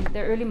that in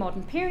the early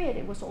modern period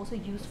it was also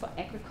used for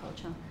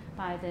agriculture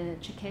by the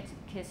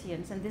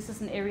Cherkessians, and this is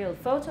an aerial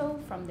photo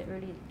from the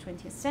early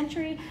 20th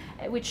century,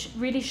 which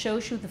really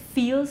shows you the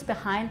fields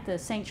behind the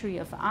sanctuary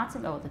of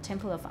Artemis, or the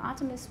temple of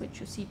Artemis, which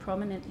you see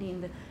prominently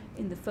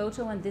in the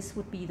photo, and this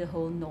would be the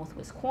whole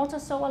Northwest Quarter.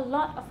 So a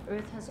lot of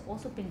earth has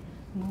also been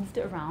moved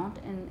around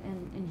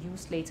and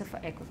used later for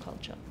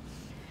agriculture.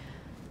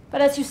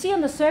 But as you see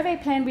on the survey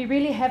plan, we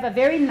really have a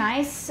very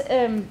nice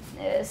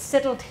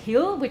settled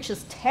hill, which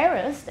is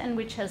terraced and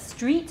which has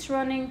streets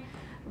running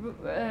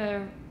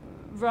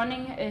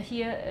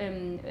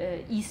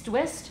here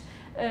east-west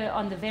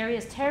on the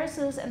various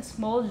terraces, and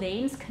small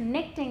lanes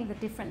connecting the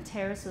different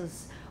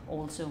terraces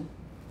also.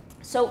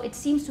 So it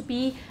seems to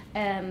be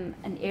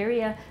an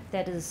area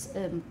that is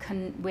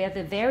where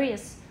the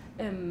various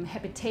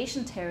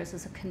habitation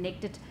terraces are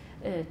connected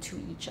to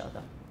each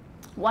other.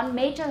 One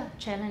major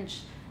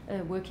challenge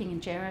working in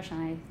Jerash,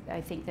 and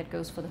I think that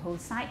goes for the whole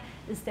site,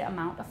 is the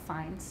amount of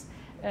finds.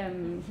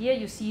 Here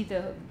you see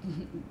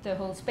the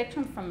whole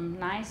spectrum from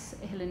nice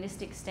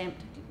Hellenistic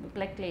stamped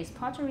black glazed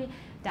pottery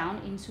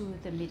down into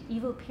the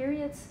medieval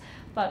periods.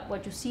 But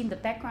what you see in the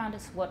background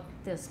is what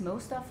there's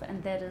most of,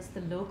 and that is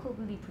the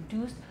locally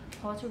produced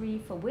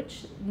pottery for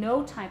which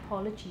no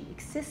typology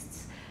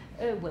exists.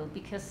 Well,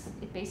 because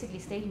it basically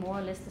stayed more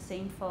or less the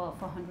same for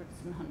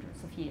hundreds and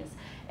hundreds of years.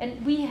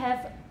 And we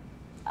have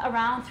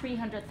around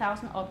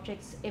 300,000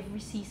 objects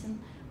every season,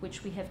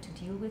 which we have to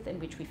deal with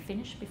and which we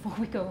finish before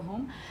we go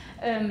home.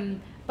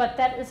 But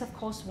that is, of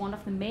course, one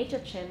of the major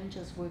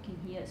challenges working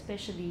here,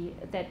 especially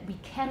that we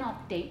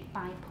cannot date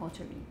by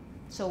pottery.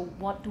 So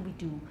what do we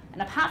do?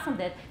 And apart from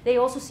that, they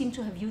also seem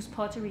to have used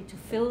pottery to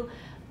fill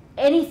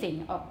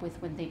anything up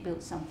with when they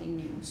built something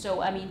new.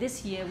 So, I mean,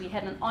 this year we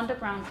had an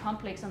underground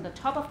complex on the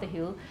top of the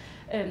hill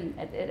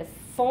at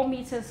 4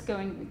 meters,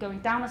 going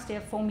down a stair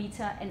 4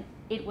 meters, and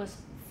it was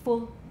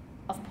full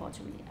of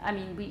pottery. I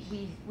mean,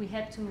 we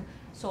had to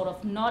sort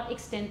of not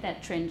extend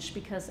that trench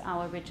because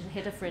our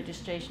head of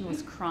registration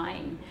was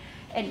crying.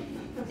 And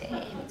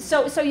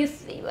so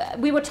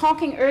we were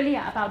talking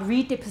earlier about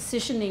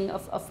redepositioning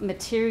of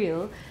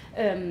material,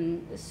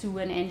 Sue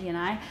and Andy and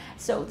I.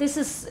 So this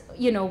is,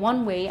 you know,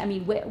 one way. I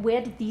mean,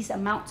 where did these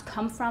amounts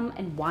come from,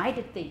 and why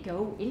did they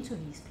go into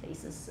these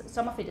places?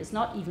 Some of it is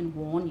not even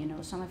worn, you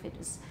know, some of it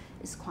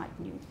is quite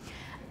new.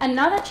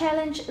 Another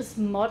challenge is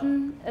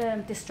modern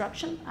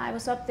destruction. I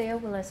was up there,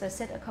 well, as I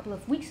said, a couple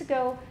of weeks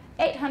ago.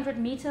 800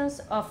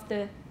 meters of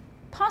the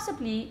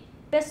possibly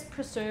best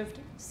preserved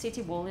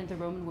city wall in the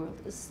Roman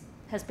world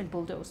has been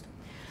bulldozed.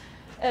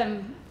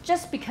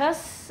 Just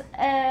because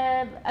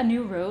a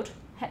new road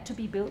had to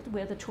be built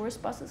where the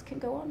tourist buses can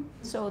go on.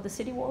 So the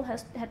city wall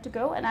had to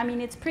go. And I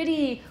mean, it's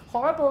pretty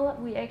horrible.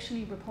 We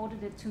actually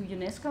reported it to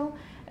UNESCO.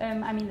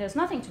 I mean, there's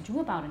nothing to do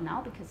about it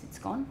now because it's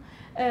gone.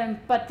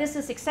 But this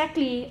is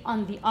exactly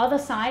on the other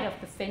side of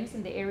the fence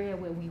in the area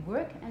where we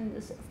work, and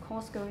is of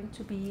course going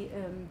to be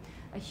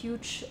a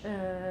huge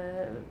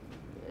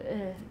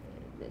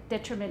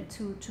detriment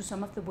to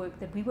some of the work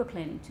that we were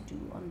planning to do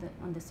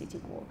on the city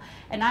wall.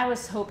 And I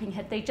was hoping,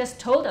 had they just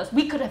told us,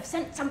 we could have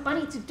sent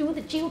somebody to do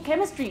the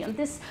geochemistry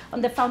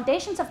on the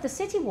foundations of the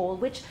city wall,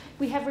 which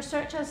we have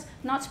researchers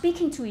not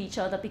speaking to each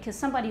other because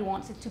somebody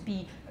wants it to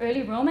be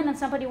early Roman and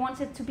somebody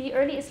wants it to be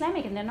early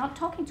Islamic, and they're not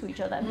talking to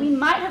each other. And we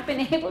might have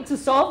been able to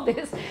solve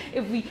this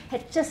if we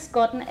had just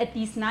gotten at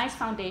these nice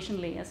foundation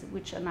layers,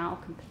 which are now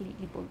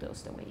completely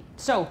bulldozed away.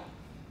 So,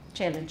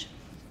 challenge.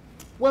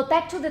 Well,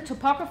 back to the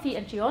topography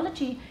and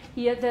geology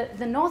here.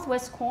 The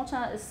Northwest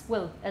Quarter is,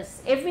 well,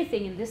 as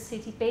everything in this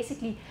city,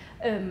 basically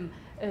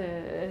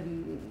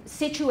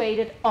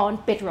situated on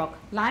bedrock,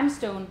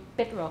 limestone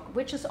bedrock,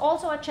 which is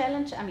also a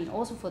challenge. I mean,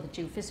 also for the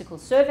geophysical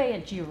survey,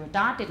 and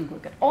georadar didn't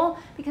work at all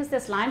because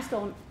there's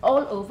limestone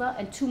all over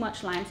and too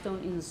much limestone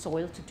in the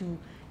soil to do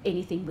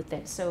anything with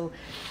that. So,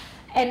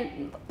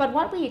 but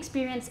what we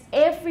experience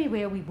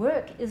everywhere we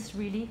work is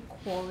really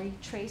quarry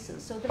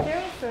traces. So the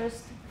very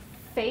first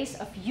phase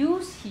of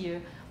use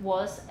here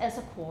was as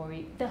a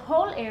quarry. The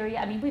whole area,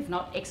 I mean, we've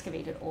not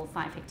excavated all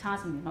 5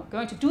 hectares, and we're not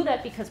going to do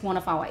that because one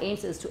of our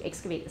aims is to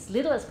excavate as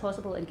little as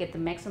possible and get the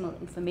maximum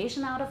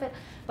information out of it.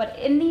 But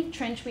any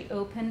trench we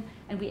open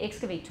and we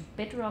excavate to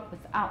bedrock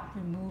without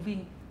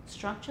removing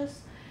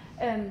structures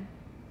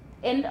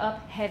end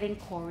up having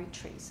quarry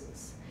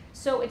traces.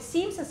 So it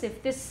seems as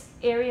if this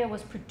area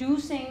was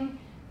producing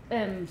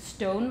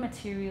stone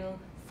material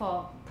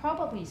for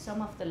probably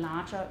some of the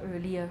larger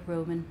earlier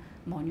Roman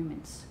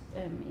monuments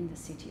in the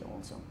city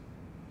also.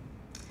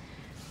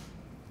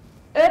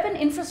 Urban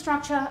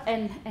infrastructure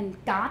and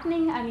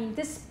gardening, I mean,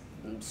 this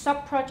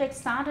sub-project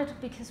started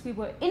because we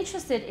were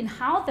interested in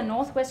how the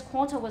Northwest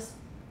Quarter was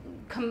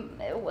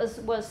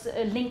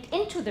linked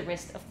into the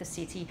rest of the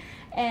city.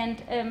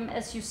 And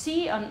as you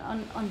see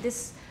on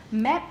this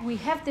map, we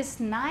have this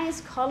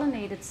nice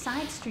colonnaded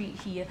side street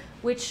here,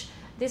 which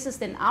this is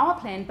then our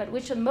plan, but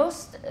which on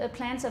most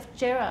plans of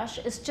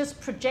Jerash is just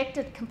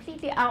projected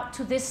completely out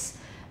to this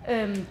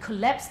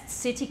collapsed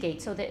city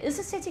gate. So there is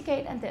a city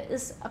gate and there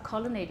is a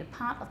colonnaded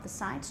part of the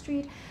side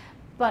street.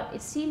 But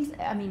it seems,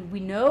 I mean, we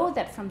know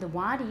that from the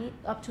Wadi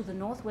up to the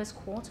Northwest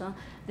Quarter,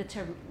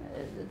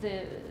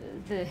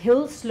 the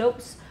hill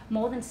slopes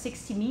more than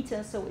 60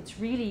 meters, so it's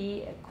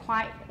really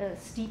quite a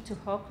steep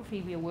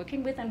topography we are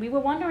working with. And we were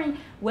wondering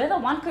whether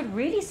one could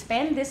really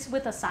span this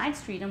with a side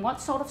street, and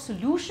what sort of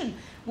solution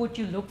would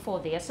you look for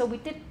there. So we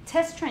did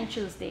test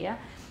trenches there,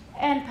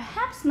 and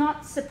perhaps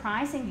not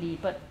surprisingly,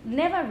 but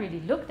never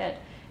really looked at,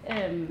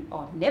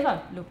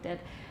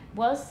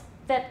 was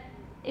that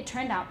it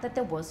turned out that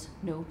there was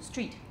no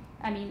street.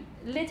 I mean,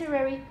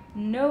 literally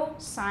no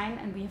sign,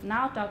 and we have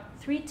now dug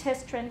 3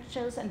 test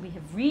trenches, and we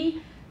have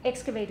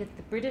re-excavated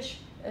the British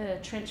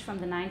trench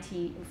from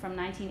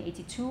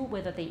 1982,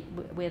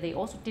 where they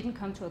also didn't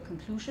come to a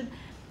conclusion.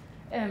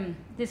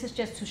 This is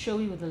just to show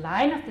you the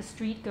line of the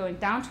street going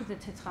down to the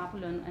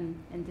Tetrapolon,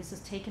 and this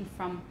is taken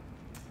from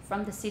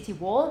the city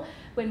wall.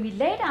 When we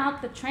laid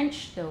out the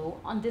trench, though,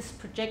 on this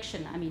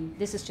projection, I mean,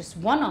 this is just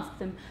one of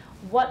them,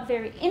 what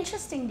very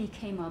interestingly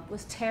came up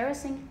was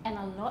terracing and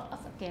a lot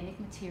of organic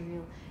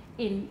material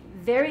in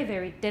very,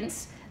 very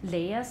dense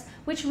layers,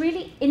 which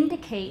really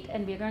indicate,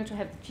 and we're going to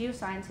have the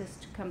geoscientists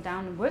to come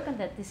down and work on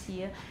that this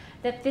year,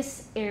 that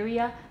this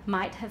area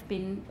might have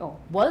been or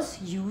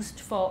was used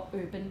for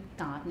urban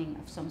gardening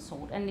of some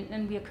sort.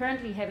 And we are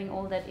currently having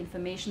all that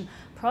information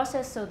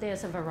processed, so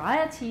there's a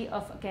variety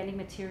of organic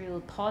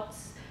material,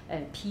 pods,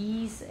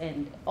 peas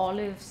and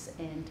olives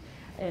and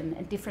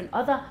different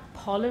other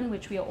pollen,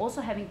 which we are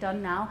also having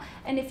done now.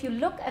 And if you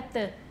look at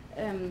the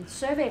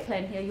survey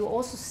plan here, you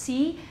also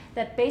see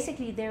that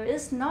basically there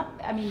is not,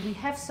 I mean, we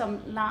have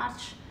some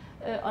large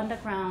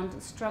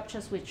underground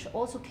structures which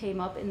also came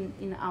up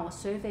in our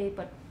survey,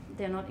 but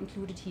they're not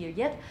included here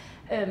yet.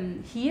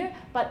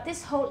 But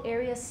this whole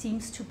area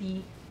seems to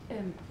be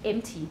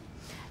empty.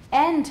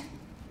 And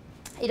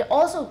it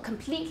also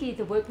completely,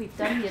 the work we've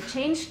done here,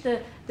 changed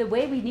the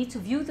way we need to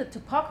view the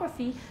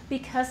topography,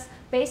 because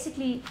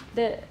basically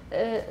the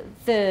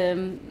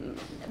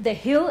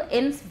hill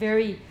ends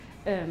very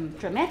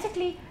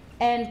dramatically,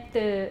 and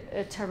the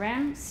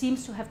terrain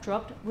seems to have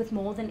dropped with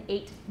more than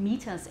 8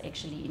 meters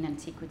actually in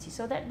antiquity.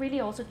 So that really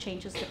also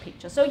changes the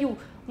picture. So you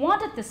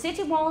wanted the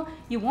city wall,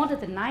 you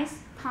wanted the nice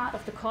part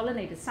of the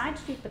colonnaded side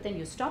street, but then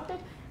you stopped it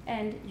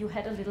and you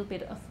had a little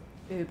bit of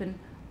urban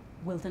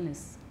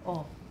wilderness,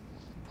 or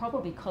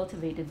probably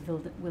cultivated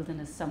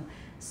wilderness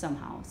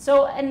somehow.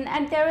 So,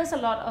 and there is a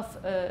lot of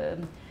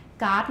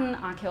garden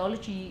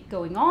archaeology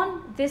going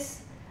on.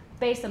 This,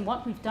 based on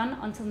what we've done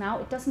until now,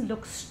 it doesn't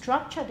look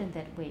structured in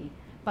that way,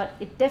 but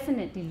it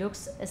definitely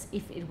looks as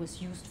if it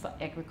was used for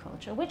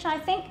agriculture, which I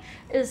think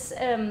is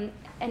an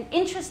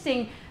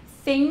interesting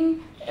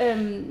thing.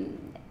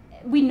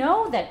 We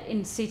know that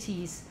in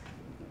cities,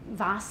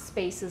 vast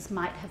spaces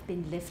might have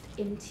been left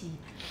empty,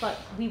 but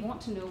we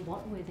want to know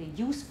what were they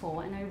used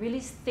for. And I really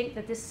think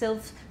that this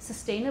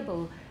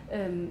self-sustainable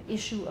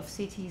issue of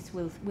cities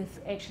with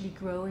actually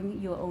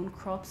growing your own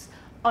crops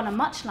on a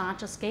much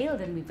larger scale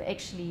than we've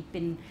actually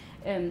been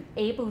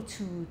able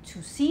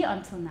to see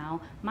until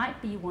now might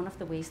be one of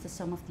the ways that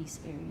some of these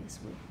areas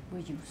were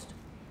used.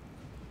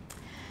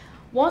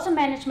 Water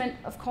management,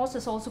 of course,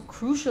 is also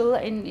crucial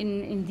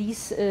in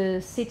these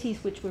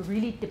cities which were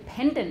really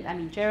dependent. I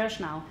mean, Jerash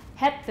now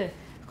had the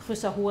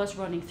Chrysahoras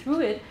running through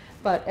it,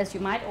 but as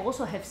you might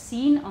also have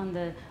seen on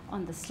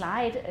the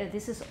slide,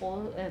 this is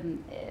all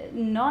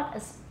not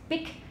as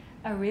big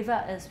a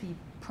river as we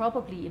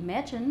probably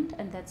imagined,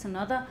 and that's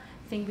another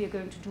thing we are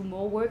going to do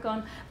more work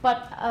on.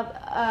 But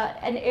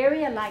an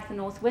area like the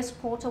Northwest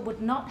Quarter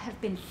would not have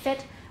been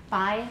fed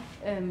by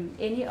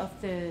any of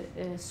the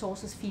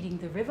sources feeding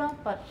the river,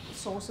 but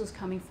sources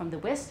coming from the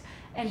west.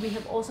 And we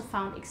have also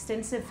found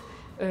extensive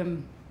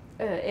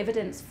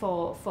evidence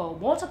for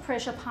water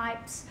pressure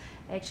pipes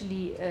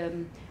actually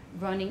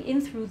running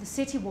in through the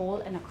city wall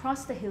and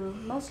across the hill,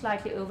 most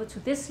likely over to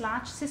this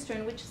large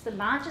cistern, which is the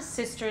largest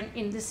cistern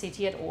in the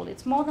city at all.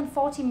 It's more than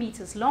 40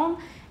 meters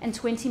long and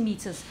 20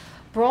 meters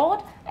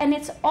broad, and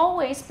it's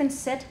always been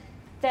said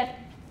that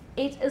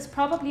it is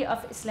probably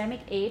of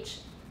Islamic age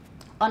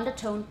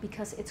undertone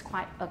because it's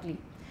quite ugly.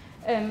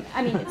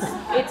 I mean,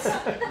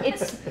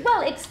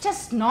 it's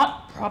just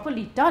not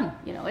properly done.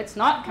 You know, it's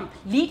not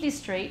completely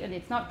straight and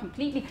it's not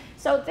completely.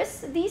 So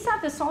these are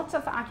the sorts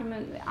of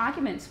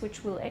arguments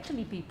which will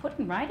actually be put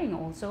in writing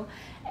also,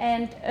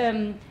 and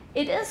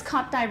it is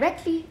cut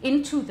directly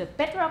into the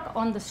bedrock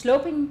on the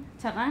sloping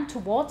terrain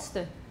towards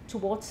the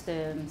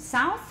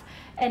south.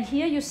 And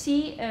here you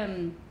see,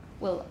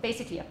 well,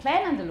 basically a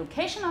plan and the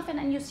location of it,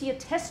 and you see a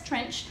test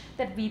trench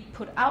that we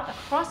put out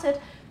across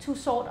it to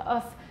sort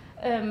of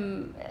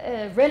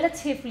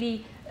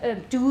relatively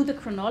do the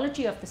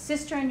chronology of the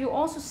cistern. You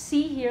also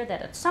see here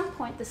that at some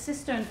point the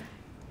cistern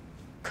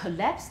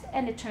collapsed,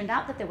 and it turned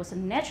out that there was a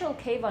natural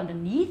cave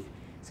underneath,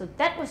 so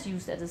that was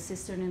used as a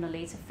cistern in a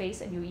later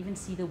phase, and you even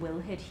see the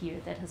wellhead here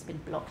that has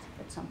been blocked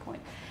at some point.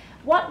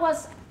 What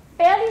was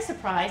fairly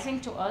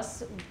surprising to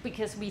us,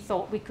 because we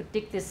thought we could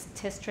dig this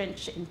test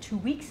trench in 2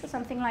 weeks or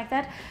something like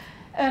that,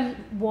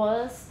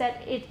 was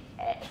that it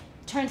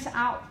turns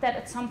out that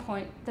at some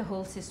point the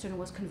whole cistern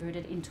was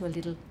converted into a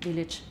little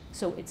village.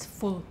 So it's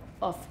full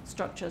of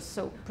structures,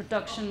 so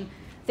production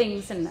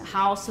things and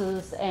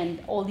houses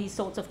and all these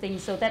sorts of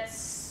things. So that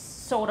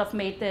sort of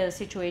made the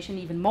situation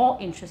even more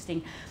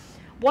interesting.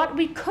 What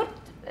we could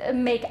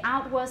make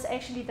out was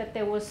actually that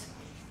there was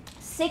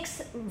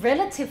 6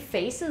 relative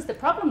phases. The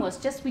problem was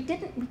just we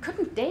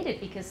couldn't date it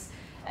because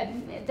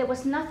there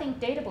was nothing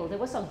datable. There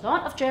was a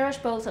lot of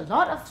Jerash bowls, a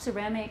lot of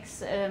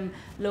ceramics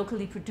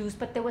locally produced,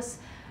 but there was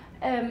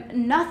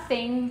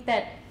nothing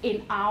that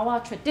in our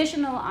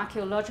traditional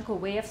archaeological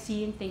way of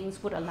seeing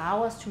things would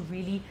allow us to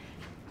really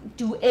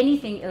do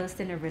anything else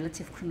than a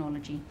relative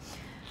chronology.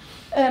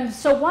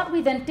 So what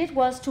we then did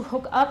was to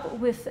hook up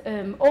with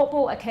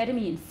Åbo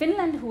Academy in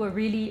Finland, who are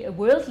really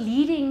world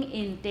leading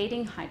in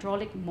dating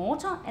hydraulic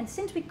mortar. And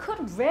since we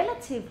could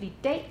relatively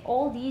date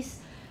all these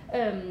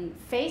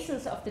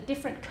phases of the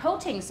different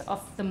coatings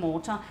of the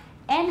mortar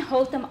and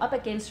hold them up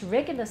against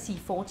regular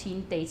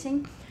C14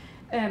 dating,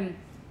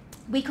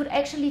 we could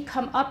actually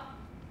come up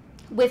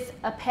with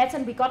a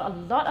pattern. We got a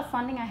lot of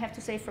funding, I have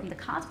to say, from the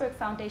Carlsberg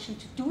Foundation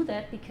to do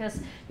that, because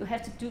you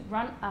have to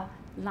run a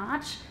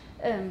large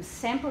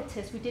sample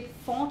test. We did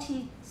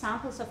 40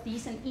 samples of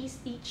these, and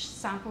each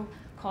sample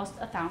cost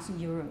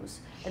 €1,000.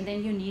 And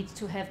then you need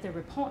to have the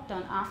report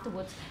done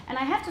afterwards. And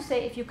I have to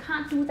say, if you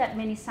can't do that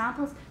many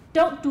samples,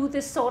 don't do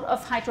this sort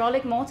of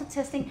hydraulic mortar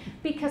testing,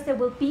 because there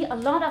will be a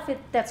lot of it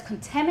that's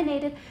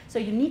contaminated. So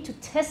you need to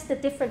test the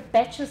different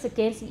batches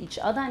against each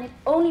other, and it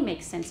only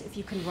makes sense if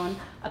you can run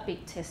a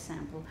big test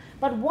sample.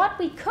 But what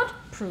we could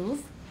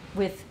prove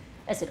with,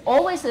 as it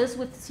always is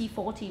with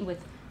C14, with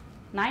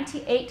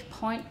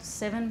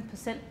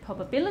 98.7%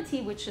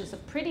 probability, which is a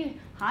pretty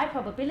high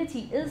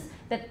probability, is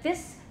that the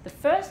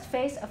first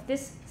phase of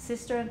this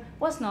cistern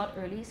was not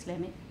early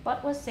Islamic,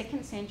 but was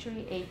 2nd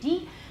century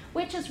AD,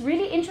 which is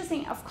really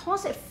interesting. Of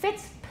course, it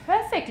fits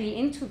perfectly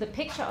into the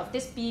picture of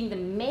this being the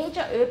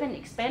major urban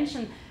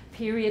expansion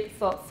period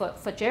for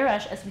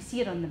Jerash as we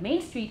see it on the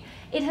main street.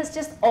 It has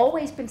just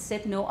always been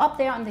said, no, up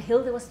there on the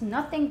hill there was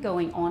nothing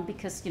going on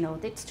because, you know,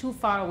 it's too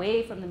far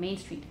away from the main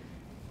street.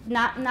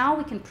 Now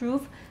we can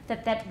prove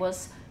that that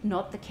was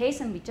not the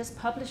case, and we just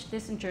published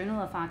this in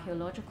Journal of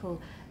Archaeological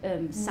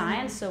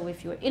Science. So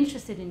if you're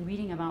interested in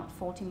reading about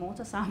 40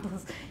 mortar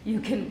samples, you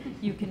can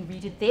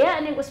read it there.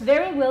 And it was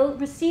very well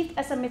received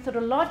as a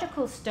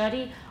methodological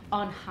study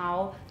on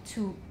how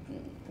to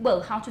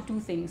do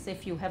things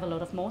if you have a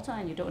lot of mortar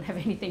and you don't have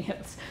anything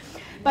else.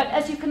 But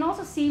as you can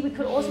also see, we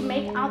could also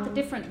make out the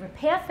different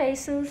repair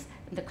phases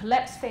and the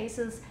collapse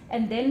phases,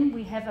 and then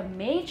we have a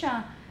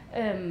major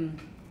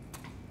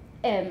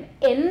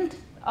end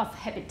of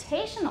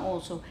habitation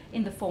also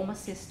in the former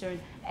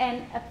cistern,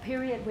 and a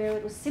period where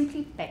it was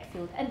simply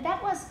backfilled. And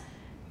that was,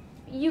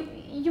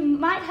 you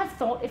might have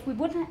thought, if we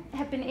wouldn't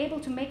have been able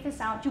to make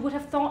this out, you would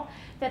have thought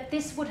that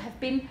this would have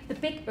been the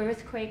big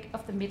earthquake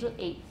of the middle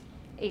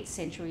 8th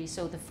century,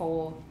 so the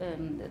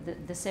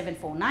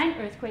 749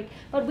 earthquake.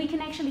 But we can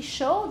actually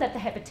show that the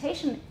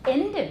habitation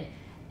ended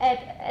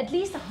at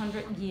least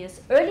 100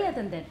 years earlier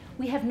than that.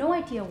 We have no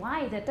idea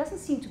why. There doesn't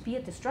seem to be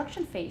a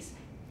destruction phase.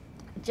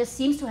 It just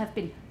seems to have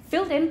been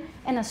filled in,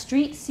 and a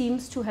street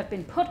seems to have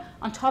been put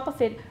on top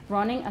of it,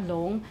 running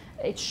along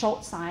its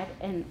short side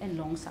and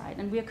long side.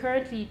 And we are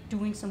currently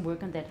doing some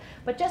work on that.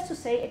 But just to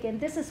say again,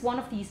 this is one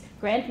of these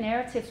grand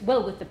narratives.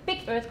 Well, with the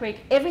big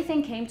earthquake,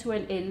 everything came to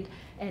an end,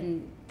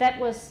 and that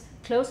was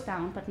closed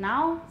down. But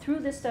now, through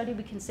this study,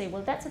 we can say,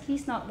 well, that's at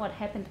least not what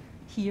happened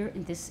here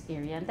in this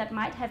area, and that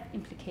might have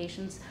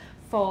implications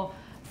for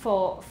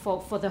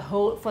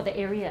the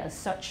area as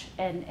such,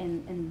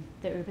 and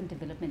the urban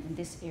development in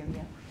this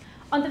area.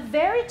 On the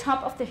very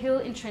top of the hill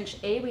in Trench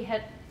A, we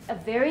had a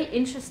very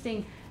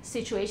interesting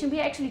situation. We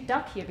actually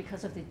dug here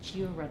because of the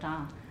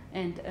georadar,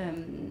 and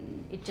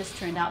it just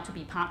turned out to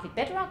be partly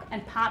bedrock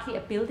and partly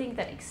a building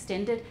that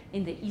extended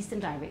in the eastern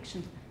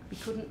direction.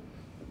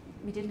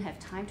 We didn't have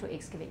time to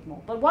excavate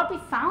more. But what we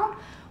found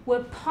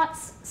were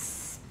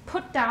pots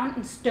put down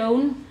in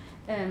stone,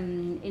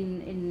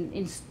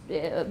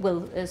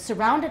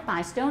 surrounded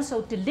by stone,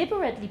 so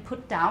deliberately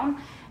put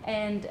down,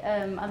 and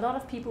a lot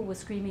of people were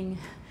screaming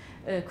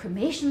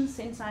cremations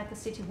inside the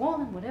city wall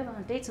and whatever,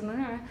 and dates and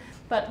whatever.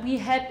 But we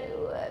had,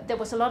 there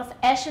was a lot of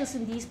ashes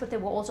in these, but there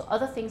were also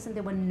other things, and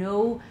there were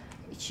no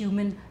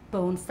human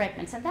bone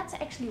fragments. And that's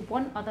actually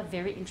one other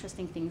very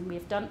interesting thing. We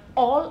have done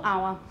all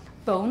our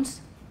bones,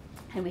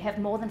 and we have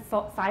more than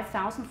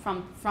 5,000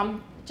 from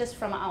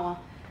our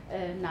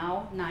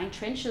now 9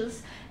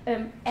 trenches,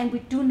 and we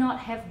do not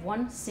have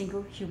one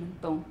single human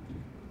bone,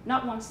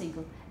 not one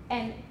single.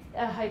 And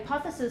a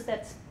hypothesis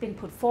that's been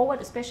put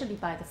forward, especially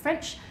by the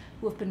French,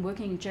 who have been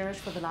working in Jerash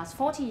for the last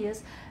 40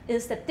 years,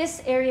 is that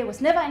this area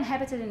was never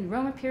inhabited in the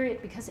Roman period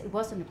because it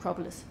was a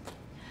necropolis.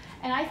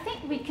 And I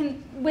think we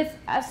can, with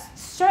a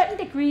certain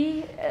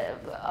degree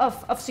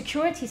of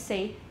security,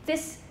 say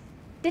this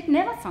did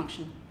never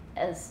function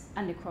as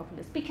a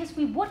necropolis, because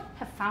we would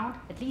have found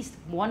at least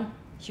one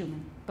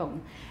human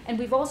bone. And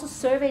we've also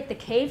surveyed the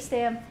caves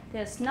there.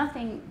 There's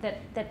nothing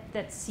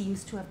that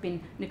seems to have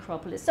been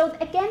necropolis. So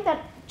again,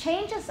 that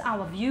changes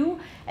our view.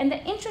 And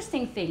the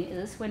interesting thing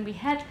is, when we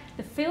had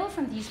the fill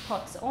from these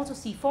pots, also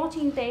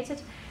C14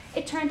 dated,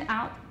 it turned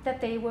out that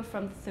they were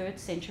from the 3rd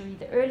century,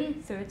 the early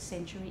 3rd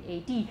century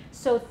AD.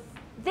 So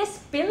this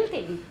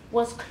building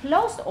was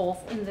closed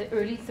off in the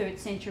early 3rd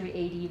century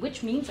AD,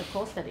 which means, of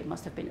course, that it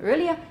must have been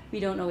earlier. We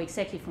don't know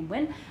exactly from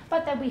when,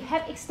 but that we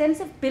have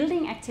extensive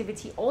building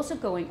activity also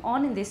going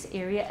on in this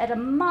area at a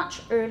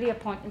much earlier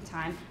point in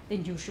time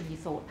than usually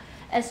thought.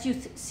 As you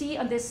see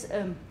on this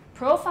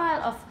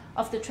profile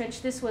of the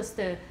trench, this was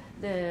the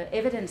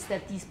evidence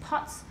that these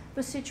pots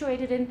were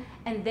situated in,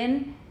 and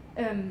then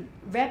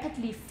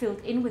rapidly filled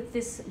in with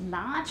this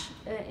large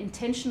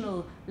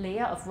intentional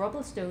layer of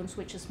rubble stones,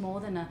 which is more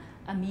than a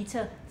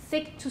meter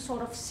thick, to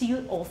sort of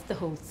seal off the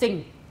whole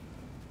thing.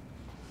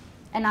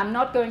 And I'm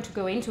not going to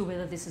go into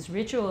whether this is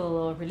ritual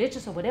or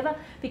religious or whatever,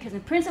 because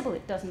in principle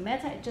it doesn't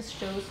matter. It just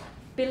shows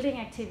building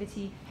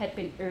activity had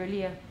been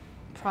earlier,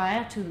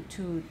 prior to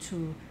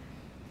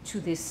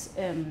this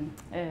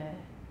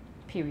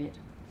period.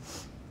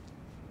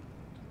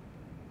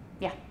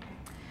 Yeah.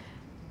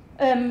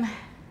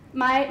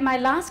 My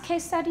last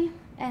case study,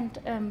 and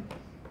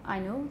I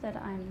know that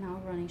I'm now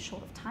running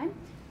short of time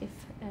if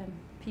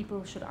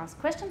people should ask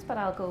questions, but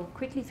I'll go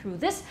quickly through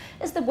this,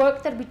 is the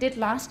work that we did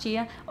last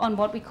year on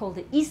what we call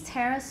the East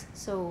Terrace,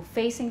 so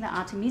facing the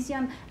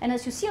Artemisium. And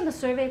as you see on the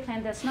survey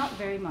plan, there's not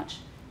very much.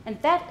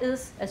 And that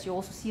is, as you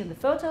also see in the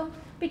photo,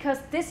 because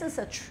this is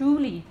a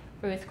truly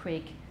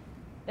earthquake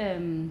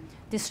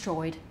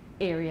destroyed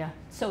area.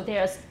 So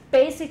there's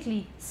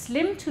basically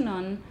slim to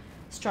none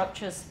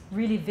structures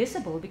really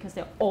visible, because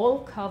they're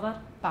all covered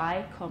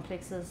by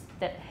complexes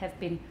that have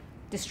been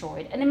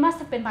destroyed. And it must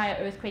have been by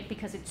an earthquake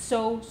because it's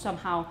so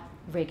somehow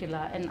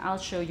regular, and I'll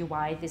show you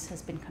why this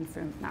has been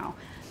confirmed now.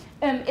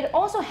 It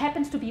also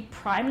happens to be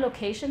prime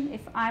location.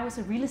 If I was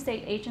a real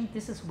estate agent,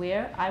 this is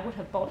where I would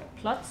have bought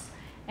plots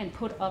and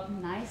put up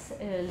nice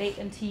late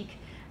antique,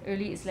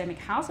 early Islamic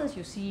houses.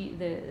 You see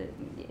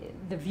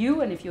the view,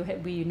 and if you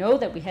we know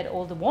that we had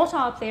all the water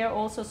up there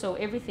also, so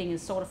everything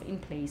is sort of in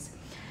place.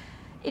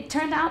 It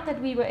turned out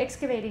that we were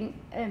excavating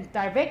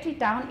directly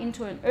down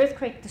into an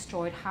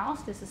earthquake-destroyed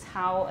house. This is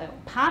how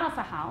part of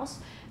a house.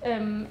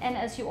 And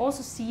as you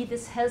also see,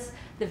 this has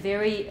the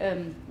very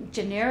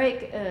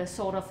generic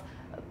sort of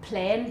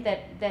plan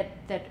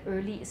that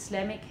early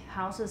Islamic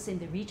houses in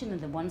the region,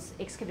 and the ones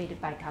excavated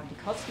by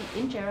Gabdikovsky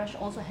in Jerash,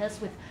 also has,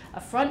 with a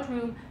front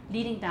room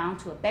leading down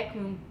to a back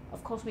room.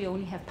 Of course, we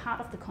only have part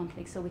of the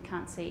complex, so we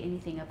can't say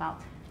anything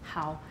about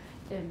how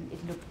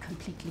it looked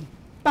completely.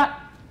 But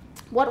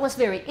what was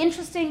very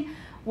interesting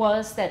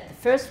was that the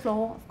first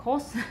floor, of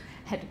course,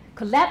 had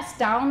collapsed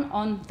down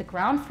on the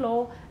ground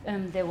floor.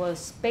 There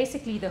was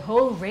basically the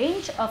whole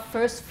range of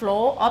first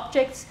floor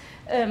objects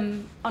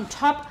on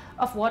top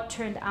of what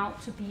turned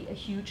out to be a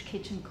huge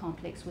kitchen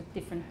complex with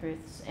different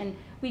hearths. And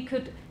we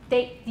could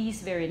date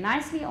these very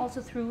nicely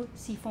also through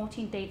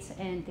C14 dates,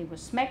 and they were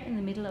smack in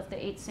the middle of the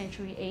 8th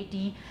century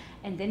AD.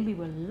 And then we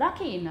were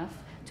lucky enough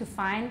to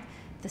find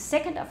the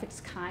second of its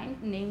kind,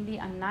 namely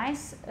a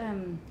nice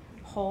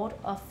hoard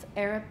of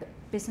Arab,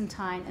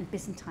 Byzantine, and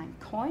Byzantine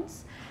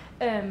coins,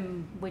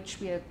 which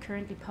we are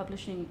currently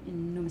publishing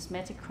in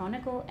Numismatic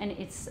Chronicle, and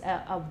it's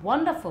a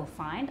wonderful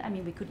find. I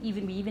mean,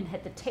 we even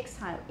had the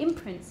textile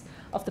imprints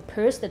of the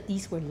purse that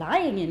these were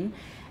lying in,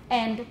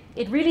 and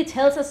it really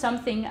tells us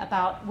something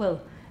about,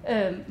 well,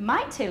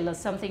 might tell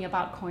us something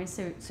about coin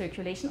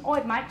circulation, or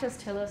it might just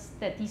tell us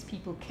that these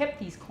people kept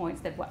these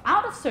coins that were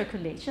out of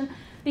circulation,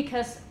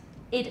 because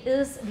it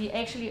is, we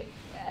actually,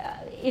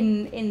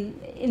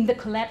 in the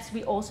collapse,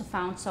 we also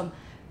found some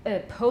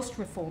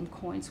post-reform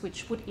coins,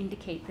 which would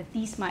indicate that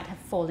these might have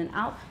fallen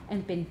out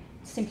and been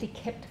simply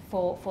kept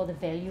for the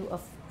value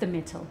of the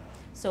metal.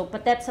 So,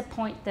 but that's a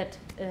point that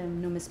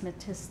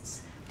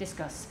numismatists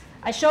discuss.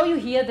 I show you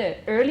here the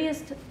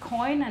earliest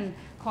coin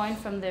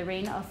from the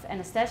reign of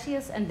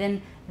Anastasius, and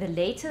then the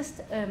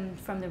latest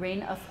from the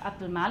reign of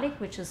Abdul Malik,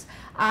 which is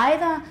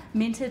either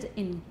minted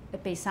in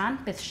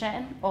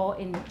Bethshan or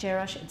in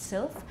Jerash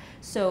itself.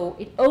 So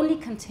it only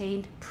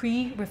contained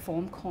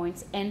pre-reform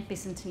coins and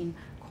Byzantine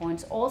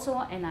coins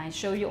also, and I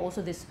show you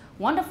also this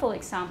wonderful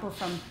example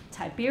from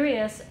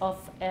Tiberias of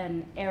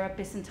an Arab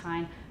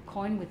Byzantine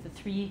coin with the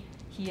three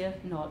here,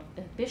 not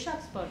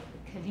bishops, but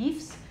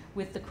caliphs,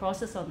 with the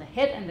crosses on the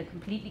head and the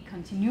completely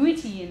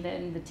continuity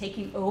in the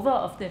taking over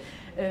of the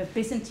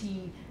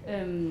Byzantine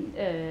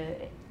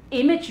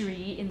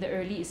imagery in the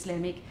early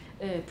Islamic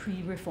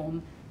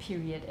pre-reform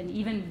period, and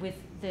even with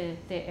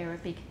the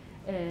Arabic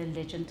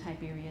legend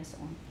Tiberias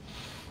on.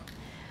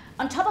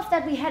 On top of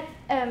that, we had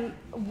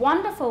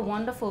wonderful,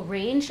 wonderful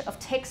range of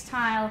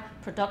textile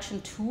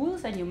production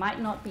tools, and you might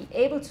not be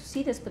able to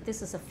see this, but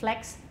this is a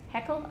flax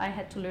hackle. I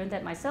had to learn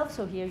that myself,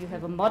 so here you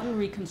have a modern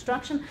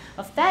reconstruction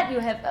of that. You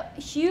have a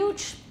huge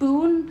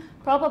spoon,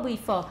 probably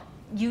for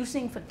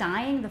using for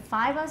dyeing the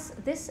fibers.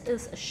 This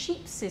is a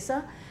sheep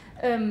scissor.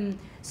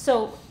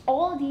 So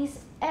all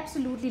these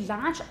absolutely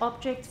large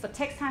objects for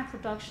textile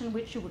production,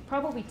 which you would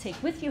probably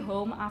take with you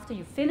home after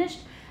you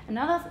finished.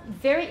 Another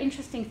very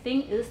interesting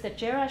thing is that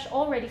Jerash,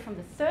 already from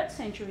the 3rd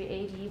century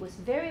AD, was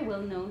very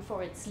well known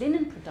for its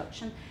linen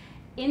production.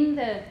 In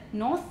the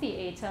North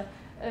Theatre,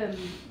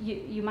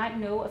 you might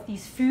know of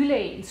these Phyle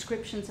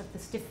inscriptions of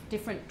the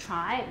different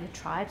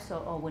tribes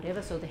or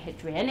whatever, so the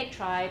Hadrianic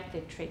tribe,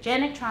 the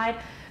Trajanic tribe,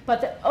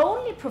 but the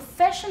only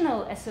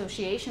professional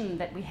association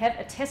that we have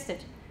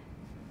attested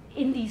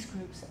in these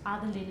groups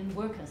are the linen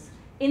workers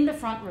in the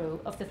front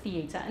row of the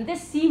theatre. And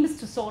this seems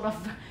to sort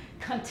of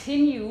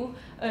continue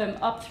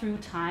up through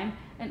time,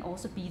 and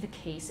also be the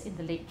case in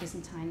the late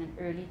Byzantine and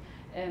early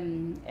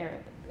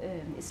Arab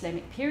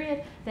Islamic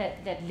period,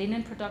 that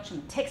linen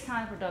production,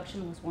 textile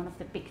production was one of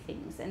the big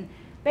things. And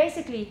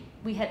basically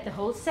we had the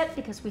whole set,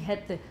 because we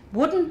had the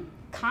wooden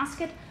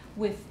casket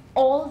with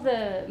all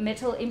the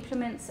metal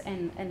implements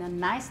and a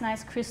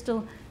nice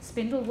crystal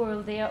spindle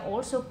whorl there,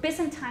 also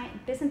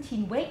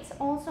Byzantine weights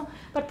also,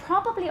 but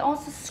probably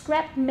also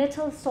scrap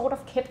metal sort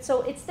of kept.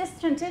 So it's this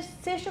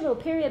transitional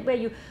period where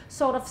you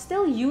sort of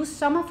still use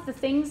some of the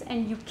things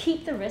and you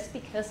keep the rest,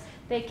 because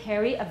they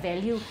carry a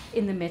value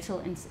in the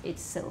metal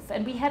itself.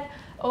 And we had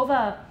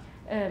over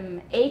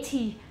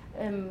 80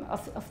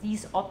 of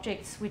these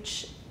objects,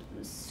 which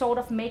sort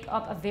of make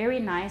up a very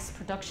nice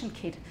production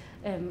kit,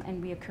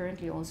 and we are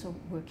currently also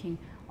working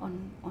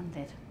on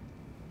that.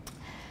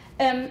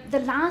 The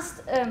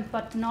last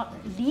but not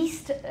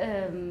least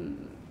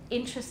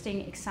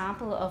interesting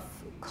example of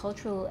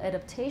cultural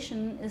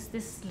adaptation is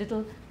this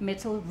little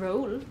metal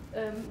roll,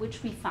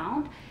 which we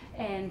found.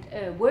 And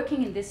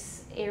working in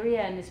this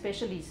area, and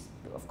especially,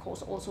 of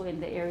course, also in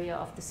the area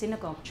of the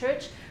synagogue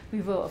church,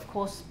 we were, of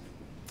course,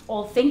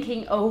 all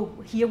thinking, oh,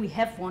 here we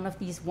have one of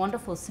these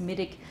wonderful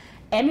Semitic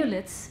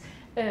amulets,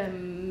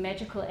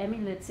 magical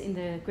amulets in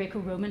the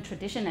Greco-Roman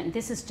tradition. And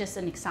this is just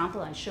an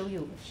example I show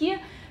you here,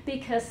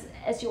 because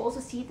as you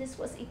also see, this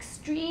was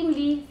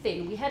extremely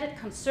thin. We had it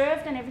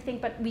conserved and everything,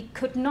 but we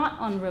could not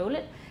unroll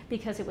it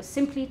because it was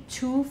simply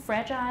too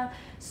fragile.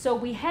 So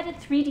we had it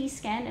 3D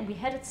scanned, and we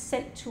had it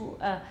sent to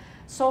a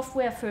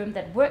software firm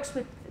that works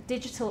with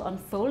digital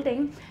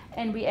unfolding.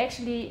 And we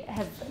actually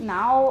have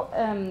now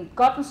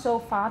gotten so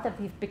far that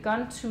we've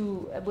begun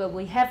to,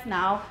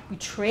 we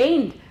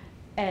trained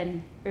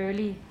an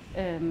early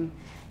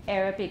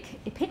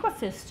Arabic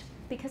epigraphist,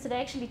 because it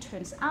actually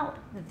turns out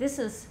that this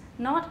is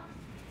not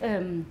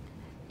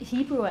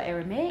Hebrew or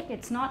Aramaic,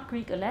 it's not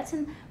Greek or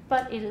Latin,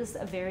 but it is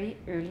a very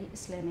early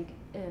Islamic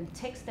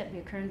text that we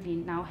are currently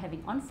now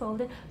having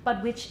unfolded,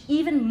 but which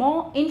even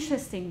more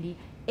interestingly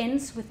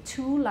ends with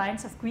 2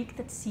 lines of Greek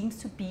that seems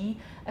to be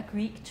a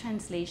Greek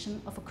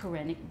translation of a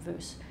Quranic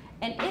verse.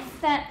 And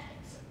if that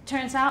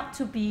turns out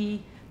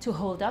to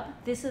hold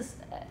up, this is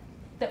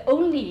the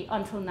only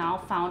until now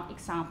found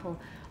example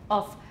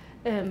of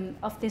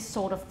this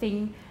sort of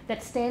thing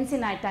that stands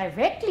in a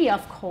directly,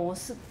 of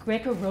course,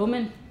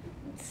 Greco-Roman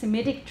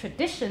Semitic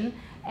tradition,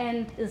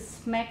 and is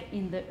smack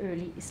in the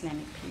early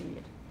Islamic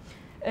period.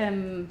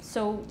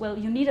 So, well,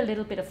 you need a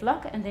little bit of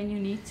luck, and then you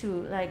need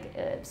to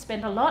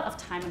spend a lot of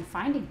time in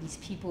finding these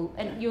people,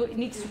 and you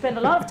need to spend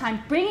a lot of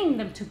time bringing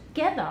them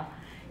together,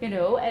 you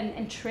know,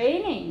 and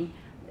training,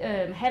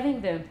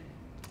 having the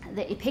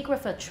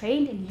epigrapher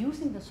trained in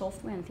using the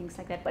software and things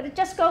like that. But it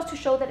just goes to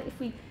show that if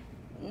we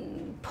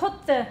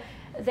put the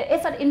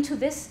effort into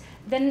this,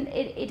 then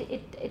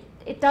it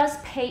it does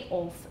pay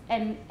off,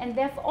 and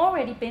there have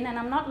already been, and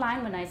I'm not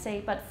lying when I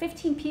say, but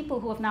 15 people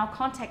who have now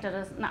contacted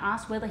us and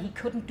asked whether he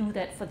couldn't do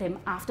that for them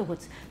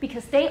afterwards,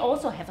 because they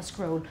also have a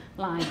scroll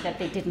line that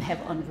they didn't have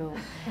unrolled.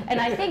 And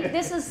I think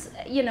this is,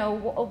 you know,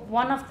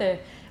 one of the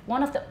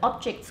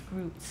objects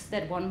groups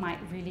that one might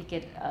really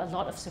get a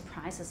lot of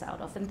surprises out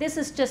of. And this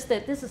is just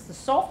this is the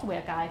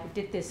software guy who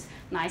did this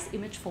nice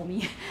image for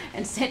me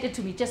and sent it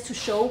to me just to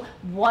show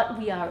what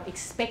we are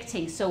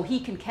expecting. So he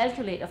can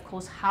calculate, of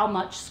course, how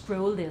much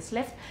scroll there's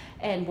left,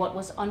 and what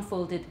was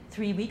unfolded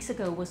 3 weeks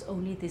ago was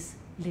only this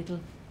little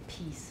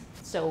piece.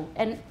 So,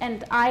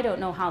 and I don't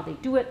know how they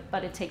do it,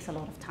 but it takes a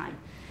lot of time.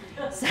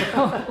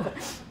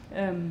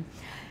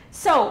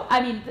 So,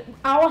 I mean,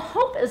 our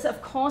hope is,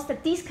 of course,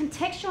 that these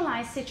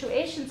contextualized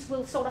situations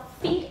will sort of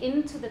feed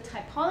into the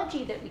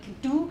typology that we can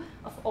do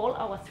of all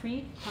our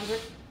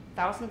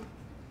 300,000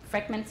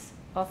 fragments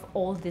of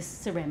all this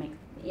ceramic.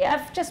 Yeah,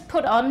 I've just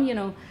put on, you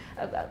know,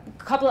 a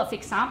couple of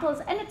examples,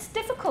 and it's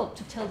difficult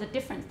to tell the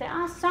difference. There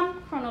are some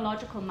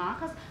chronological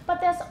markers, but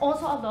there's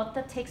also a lot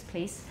that takes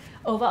place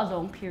over a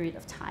long period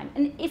of time.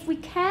 And if we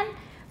can,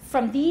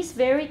 from these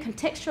very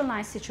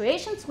contextualized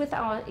situations with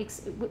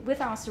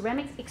our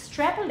ceramics,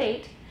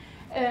 extrapolate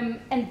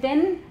and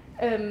then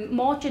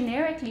more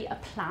generically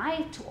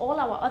apply to all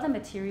our other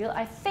material,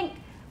 I think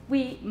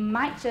we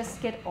might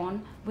just get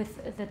on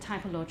with the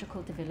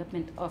typological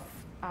development of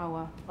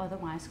our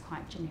otherwise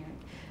quite generic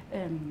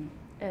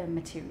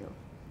material.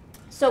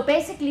 So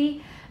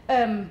basically,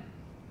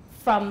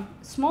 from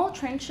small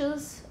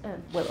trenches,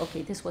 well,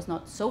 okay, this was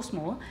not so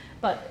small,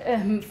 but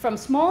from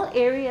small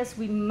areas,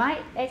 we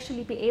might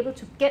actually be able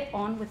to get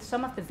on with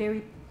some of the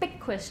very big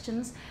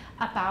questions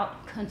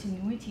about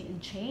continuity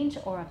and change,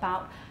 or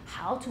about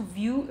how to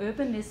view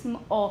urbanism,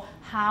 or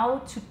how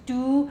to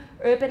do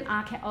urban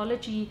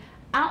archaeology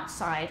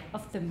outside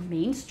of the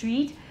main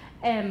street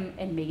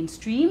and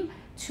mainstream,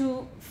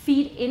 to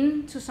feed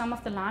into some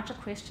of the larger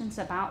questions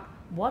about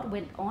what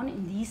went on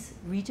in these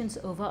regions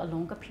over a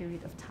longer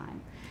period of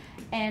time.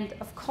 And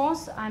of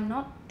course, I'm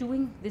not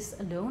doing this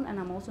alone, and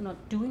I'm also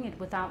not doing it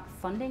without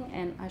funding,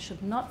 and I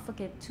should not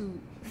forget to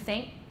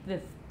thank the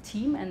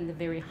team and the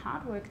very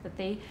hard work that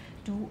they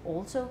do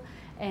also.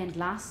 And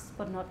last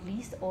but not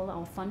least, all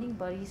our funding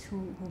bodies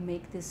who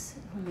make this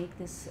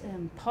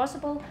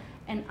possible.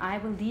 And I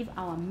will leave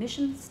our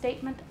mission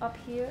statement up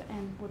here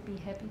and would be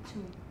happy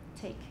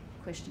to take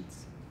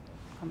questions.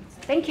 Comments.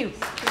 Thank you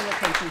for your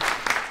attention.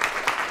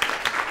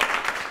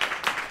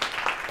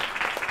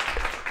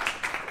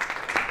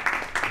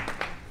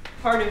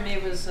 Part of me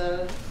was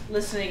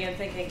listening and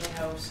thinking, you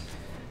know,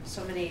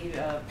 so many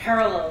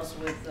parallels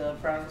with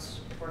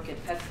Brown's work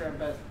at Petra,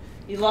 but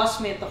you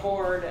lost me at the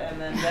Horde, and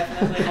then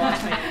definitely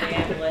lost me at the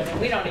Amulet, and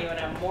we don't even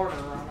have mortar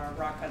on our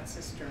rock-cut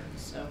cisterns.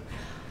 So,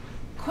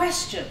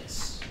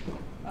 questions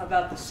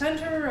about the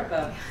center,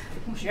 about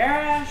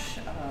Jerash,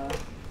 about,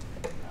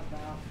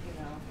 you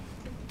know,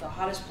 the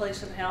hottest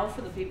place in hell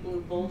for the people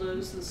who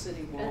bulldoze the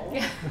city wall.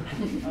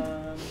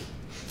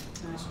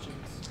 Questions.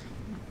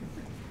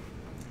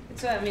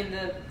 So, I mean,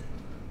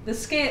 the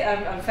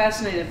scale, I'm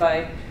fascinated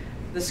by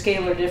the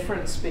scalar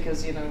difference,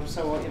 because, you know,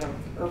 so, you know,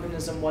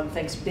 urbanism, one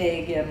thinks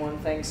big and one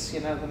thinks, you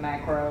know, the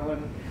macro,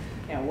 and,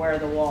 you know, where are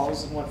the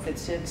walls and what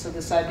fits in. So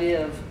this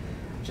idea of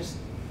just,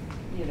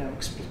 you know,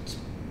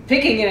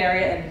 picking an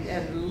area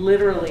and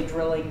literally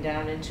drilling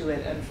down into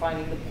it and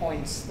finding the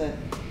points that,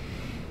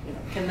 you know,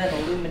 can then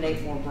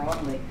illuminate more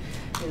broadly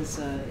is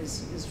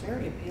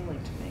very appealing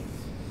to me.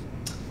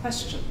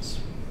 Questions?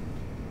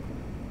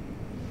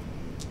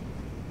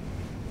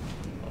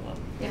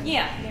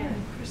 Yeah.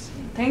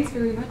 Thanks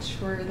very much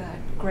for that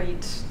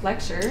great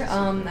lecture.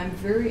 I'm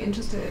very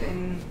interested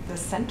in the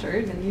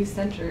center, the new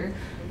center.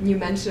 You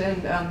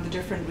mentioned the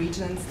different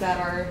regions that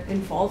are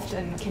involved,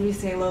 and can you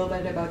say a little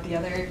bit about the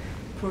other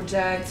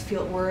projects,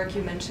 field work?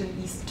 You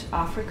mentioned East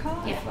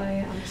Africa, if I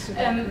understood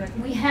that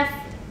correctly.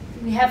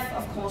 We have,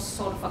 of course,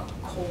 sort of a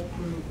core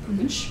group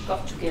which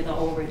got together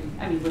already.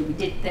 I mean, when we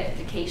did the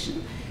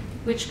application,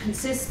 which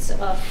consists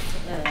of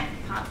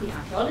partly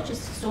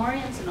archaeologists,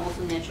 historians, and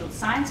also natural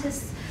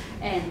scientists.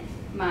 And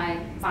my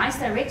vice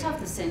director of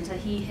the center,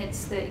 he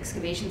heads the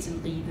excavations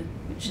in Ribe,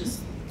 which is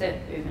the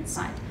urban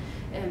site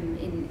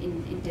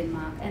in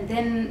Denmark. And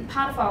then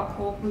part of our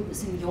core group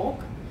is in York,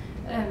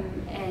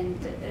 and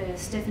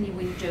Stephanie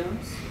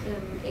Wynne-Jones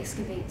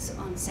excavates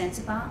on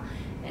Zanzibar,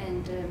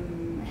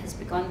 and has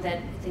begun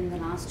that within the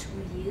last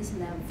 2 years,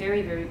 and there are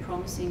very, very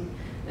promising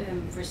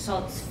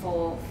results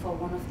for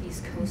one of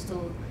these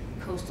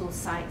coastal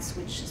sites,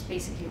 which is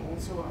basically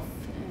also of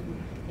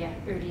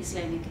early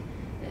Islamic,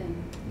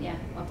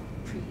 or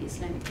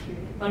pre-Islamic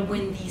period. But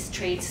when these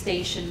trade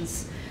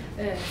stations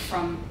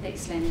from the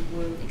Islamic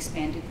world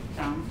expanded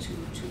down to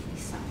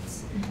these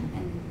sites,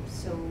 and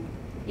so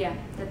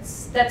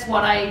that's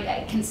what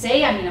I can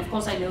say. I mean, of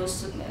course, I know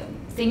some,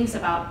 things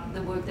about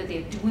the work that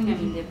they're doing. I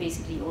mean, they're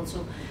basically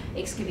also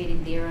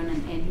excavating there on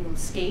an annual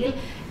scale.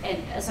 And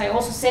as I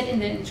also said in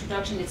the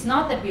introduction, it's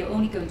not that we're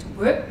only going to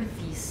work with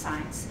these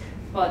sites,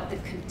 but the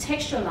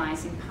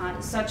contextualizing part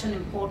is such an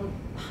important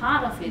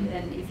part of it.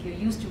 And if you're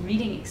used to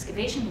reading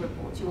excavation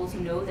reports, you also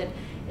know that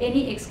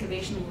any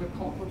excavation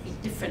report would be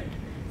different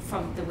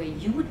from the way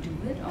you would do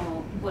it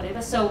or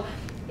whatever. So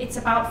it's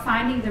about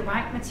finding the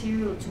right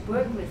material to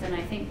work with. And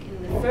I think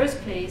in the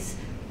first place,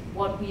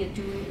 what we are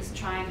doing is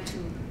trying to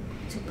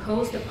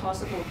pose the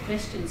possible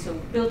questions, so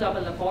build up a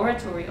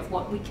laboratory of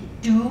what we can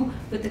do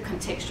with the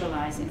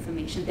contextualized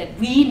information that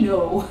we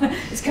know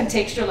is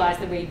contextualized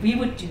the way we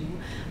would do.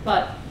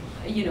 But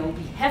you know,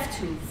 we have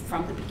to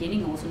from the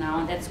beginning also now,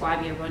 and that's why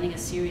we are running a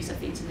series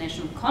of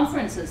international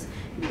conferences,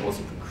 and we're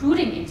also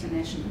recruiting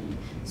internationally.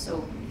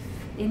 So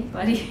if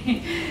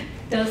anybody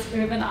does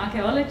urban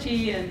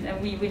archaeology,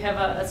 and we have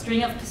a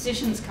string of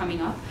positions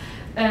coming up,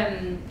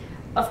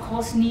 of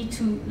course need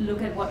to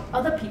look at what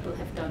other people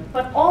have done,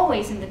 but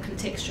always in the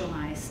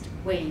contextualized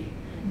way.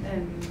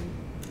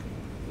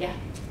 Yeah,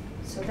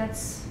 so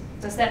does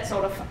that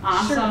sort of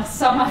answer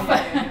some of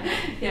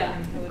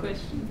the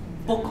question?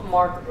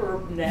 Bookmark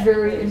UrbNet.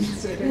 Very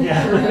interested in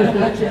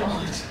urban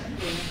archaeology.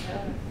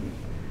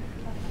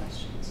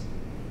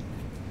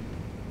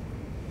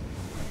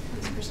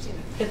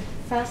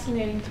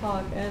 Fascinating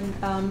talk, and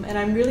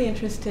I'm really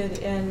interested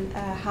in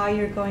how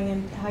you're going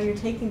and how you're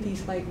taking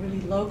these like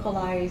really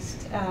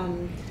localized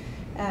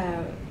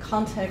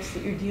contexts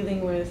that you're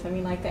dealing with. I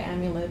mean, like the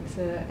amulets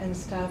and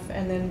stuff,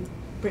 and then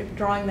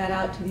drawing that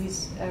out to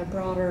these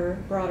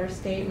broader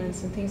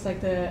statements and things like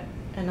the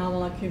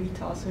anomala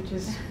cubitas, which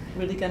is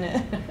really gonna,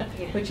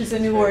 which is a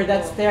new word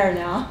that's there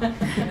now.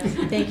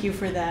 Thank you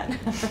for that.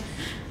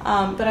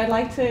 But I'd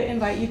like to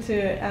invite you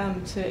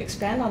to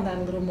expand on that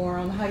a little more,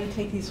 on how you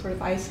take these sort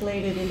of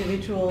isolated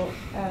individual,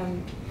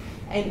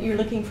 and you're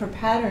looking for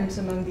patterns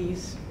among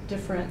these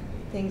different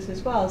things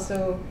as well.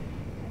 So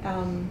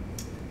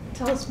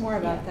tell us more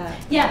about that.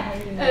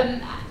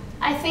 Yeah.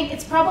 I think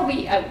it's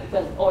probably,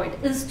 well, or it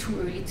is too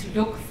early to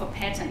look for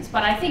patterns,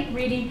 but I think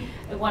really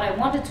what I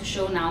wanted to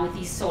show now with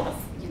these sort of,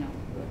 you know,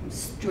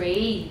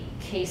 stray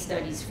case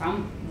studies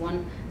from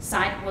one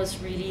site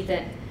was really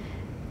that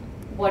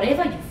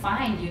whatever you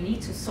find, you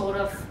need to sort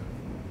of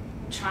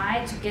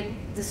try to get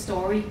the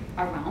story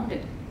around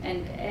it.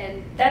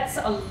 And that's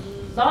a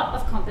lot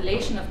of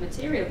compilation of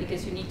material,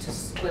 because you need to,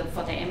 well,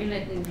 for the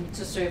amulet, you need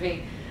to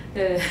survey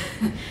the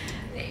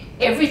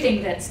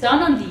everything that's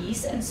done on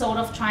these and sort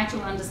of try to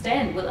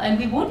understand. Well, and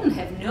we wouldn't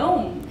have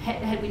known,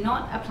 had we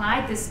not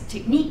applied this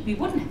technique, we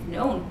wouldn't have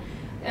known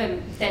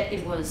that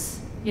it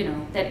was, you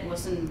know, that it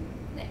was an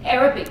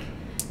Arabic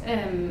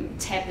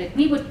tablet.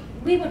 We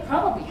would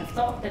probably have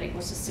thought that it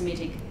was a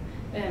Semitic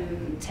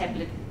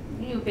tablet,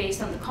 you know,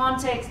 based on the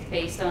context,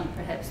 based on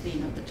perhaps the, you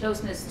know, the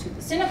closeness to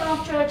the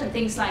synagogue church and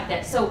things like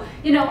that. So,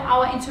 you know,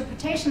 our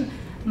interpretation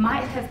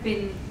might have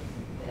been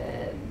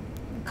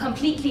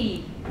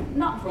completely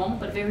not wrong,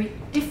 but very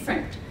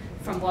different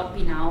from what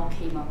we now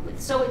came up with.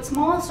 So it's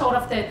more sort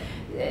of the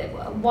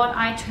what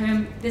I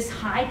term this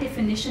high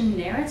definition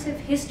narrative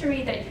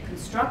history that you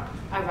construct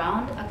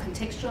around a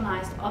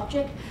contextualized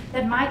object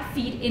that might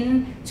feed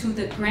into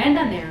the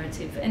grander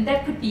narrative. And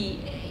that could be,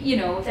 you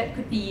know,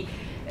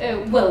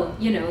 well,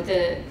 you know,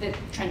 the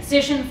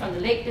transition from the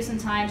late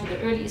Byzantine to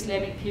the early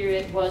Islamic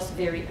period was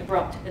very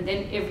abrupt, and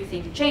then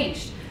everything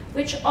changed.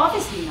 Which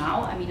obviously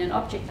now, I mean, an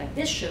object like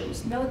this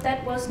shows, no,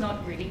 that was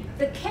not really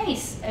the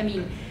case. I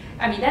mean,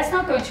 that's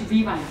not going to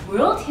rewrite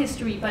world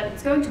history, but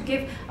it's going to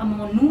give a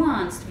more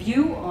nuanced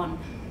view on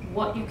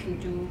what you can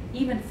do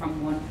even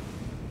from one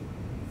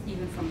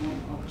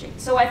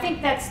object. So I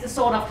think that's the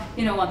sort of,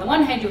 you know, on the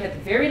one hand you have the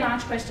very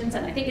large questions,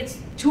 and I think it's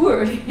too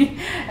early.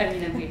 I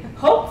mean, and we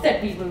hope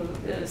that we will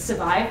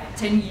survive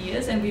 10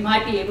 years and we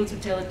might be able to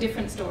tell a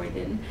different story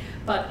then.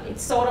 But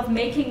it's sort of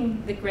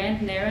making the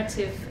grand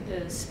narrative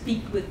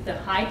speak with the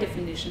high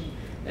definition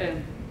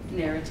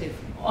narrative,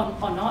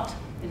 or not,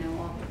 you know,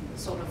 or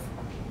sort of.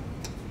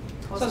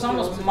 So it's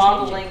almost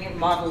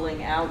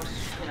modeling out.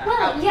 You know,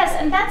 well, yes,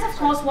 and that's of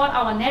course what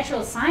our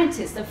natural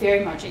scientists are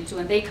very much into,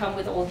 and they come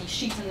with all these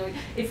sheets. And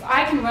if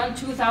I can run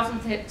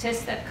 2,000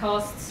 tests that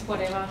costs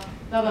whatever,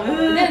 blah, blah, blah,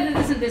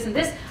 this and this and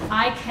this,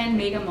 I can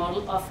make a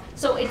model of.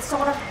 So it's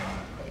sort of,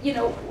 you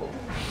know,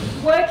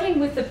 working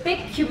with the big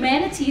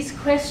humanities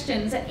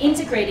questions and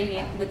integrating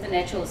it with the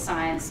natural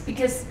science,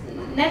 because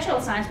natural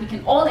science we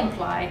can all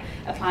apply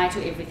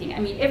to everything. I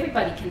mean,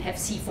 everybody can have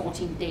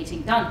C14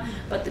 dating done,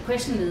 but the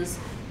question is,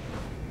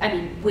 I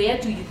mean, where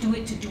do you do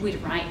it to do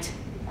it right?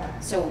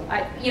 So,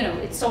 you know,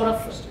 it's sort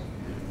of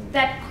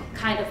that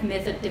kind of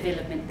method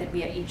development that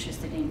we are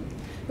interested in.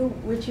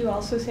 Would you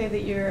also say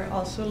that you're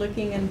also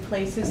looking in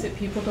places that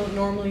people don't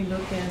normally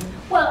look in?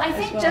 Well, I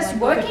think just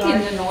like working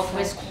in the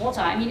Northwest Quarter,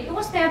 I mean, it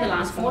was there the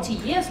last 40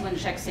 years when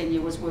Jacques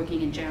Seigneur was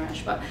working in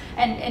Jerash, but,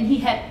 and he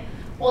had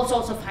all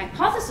sorts of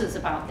hypotheses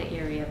about the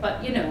area,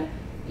 but, you know,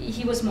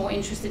 he was more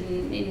interested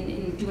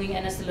in doing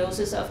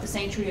anastylosis of the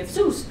sanctuary of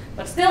Zeus,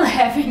 but still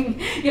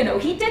having, you know,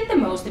 he did the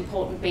most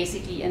important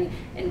basically, and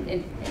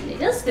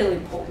it is still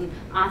important,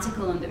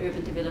 article on the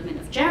urban development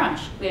of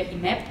Jerash, where he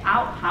mapped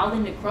out how the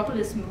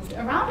necropolis moved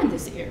around in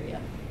this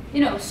area.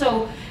 You know,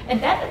 so,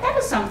 and that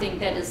is something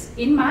that is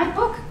in my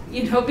book,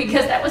 you know,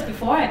 because that was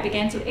before I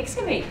began to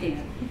excavate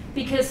there.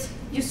 Because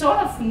you sort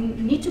of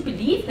need to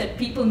believe that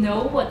people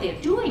know what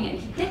they're doing, and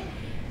he did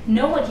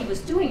know what he was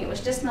doing. It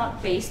was just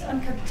not based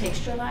on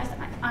contextualized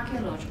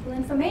archaeological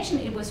information.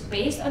 It was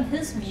based on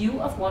his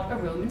view of what a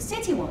Roman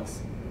city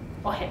was,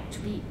 or had to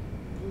be.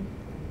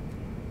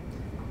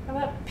 How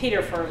about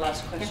Peter for a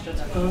last question?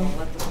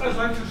 I'd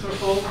like to sort of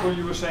follow what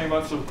you were saying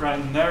about sort of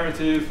grand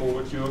narrative, or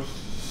what you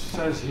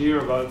says here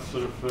about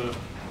sort of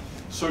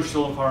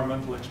social,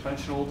 environmental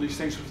expansion, all these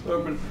things with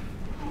urban.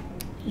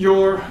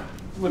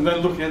 When then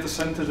looking at the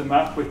center of the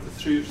map with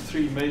the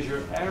three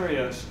major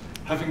areas,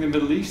 having the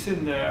Middle East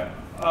in there,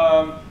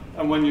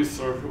 and when you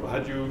sort of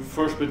had you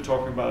first been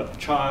talking about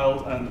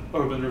child and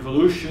urban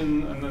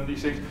revolution, and then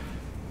these things,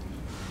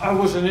 I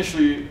was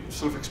initially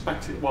sort of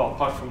expecting, well,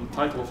 apart from the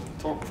title of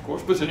the talk, of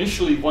course, but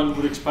initially one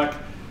would expect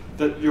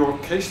that your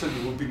case study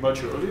would be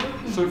much earlier.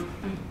 So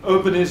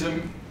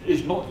urbanism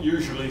is not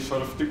usually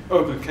sort of the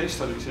urban case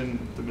studies in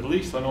the Middle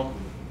East are not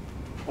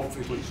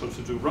obviously sort of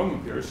to do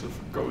Roman period, sort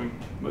of going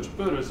much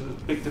further. There's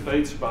big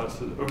debates about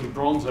the early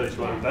Bronze Age,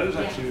 whether that is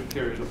actually a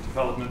period of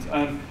development,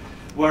 and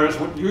whereas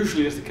what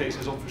usually is the case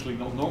is obviously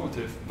not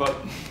normative, but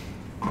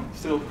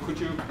still, could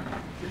you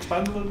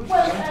expand a little bit?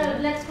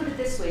 Well, let's put it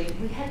this way: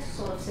 we had to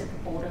sort of set the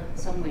border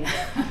somewhere.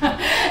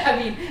 I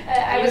mean,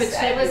 I was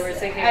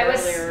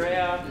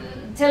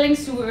telling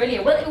Sue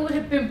earlier. Well, it would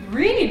have been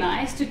really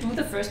nice to do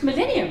the first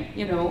millennium,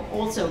 you know,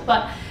 also.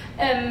 But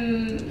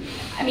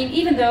I mean,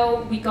 even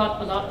though we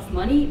got a lot of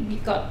money, we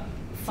got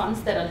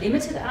funds that are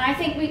limited, and I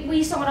think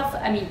we sort of,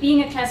 I mean,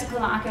 being a classical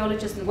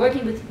archaeologist and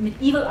working with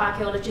medieval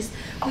archaeologists,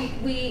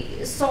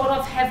 we sort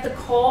of have the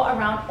core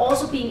around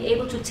also being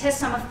able to test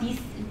some of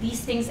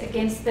these things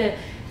against the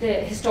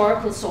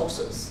historical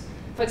sources.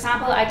 For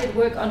example, I did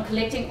work on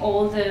collecting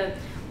all the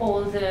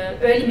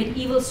early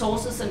medieval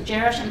sources on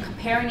Jerash and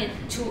comparing it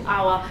to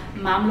our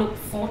Mamluk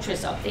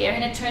fortress up there,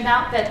 and it turned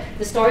out that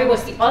the story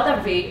was the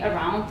other way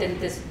around than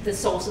the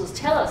sources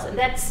tell us, and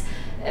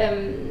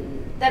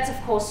that's of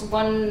course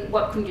one,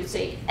 what can you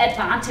say,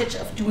 advantage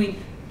of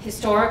doing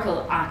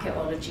historical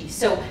archaeology.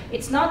 So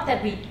it's not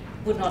that we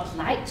would not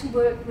like to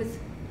work with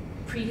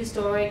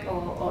prehistoric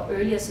or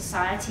earlier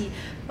society,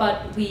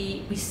 but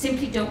we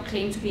simply don't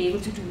claim to be able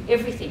to do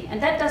everything.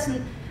 And that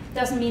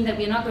doesn't mean that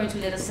we're not going to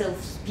let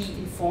ourselves be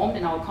informed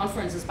in our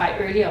conferences by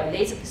earlier or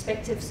later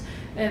perspectives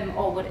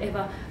or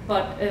whatever,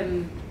 but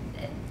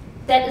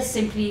that is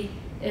simply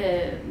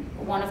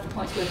one of the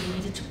points where we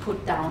needed to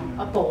put down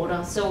a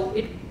border. So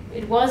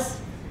it was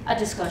a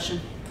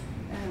discussion.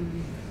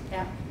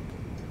 Yeah.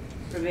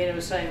 Rubina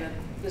was saying that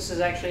this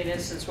is actually an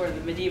instance where the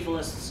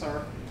medievalists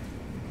are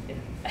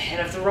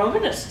ahead of the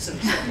Romanists in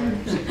some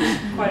ways.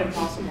 It's quite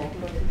impossible.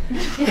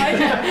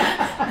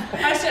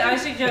 I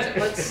suggest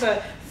let's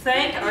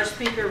thank our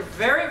speaker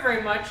very,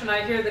 very much, and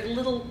I hear the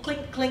little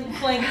clink, clink,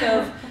 clink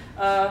of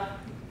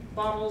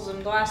bottles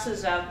and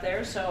glasses out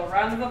there, so a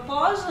round of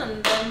applause,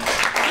 and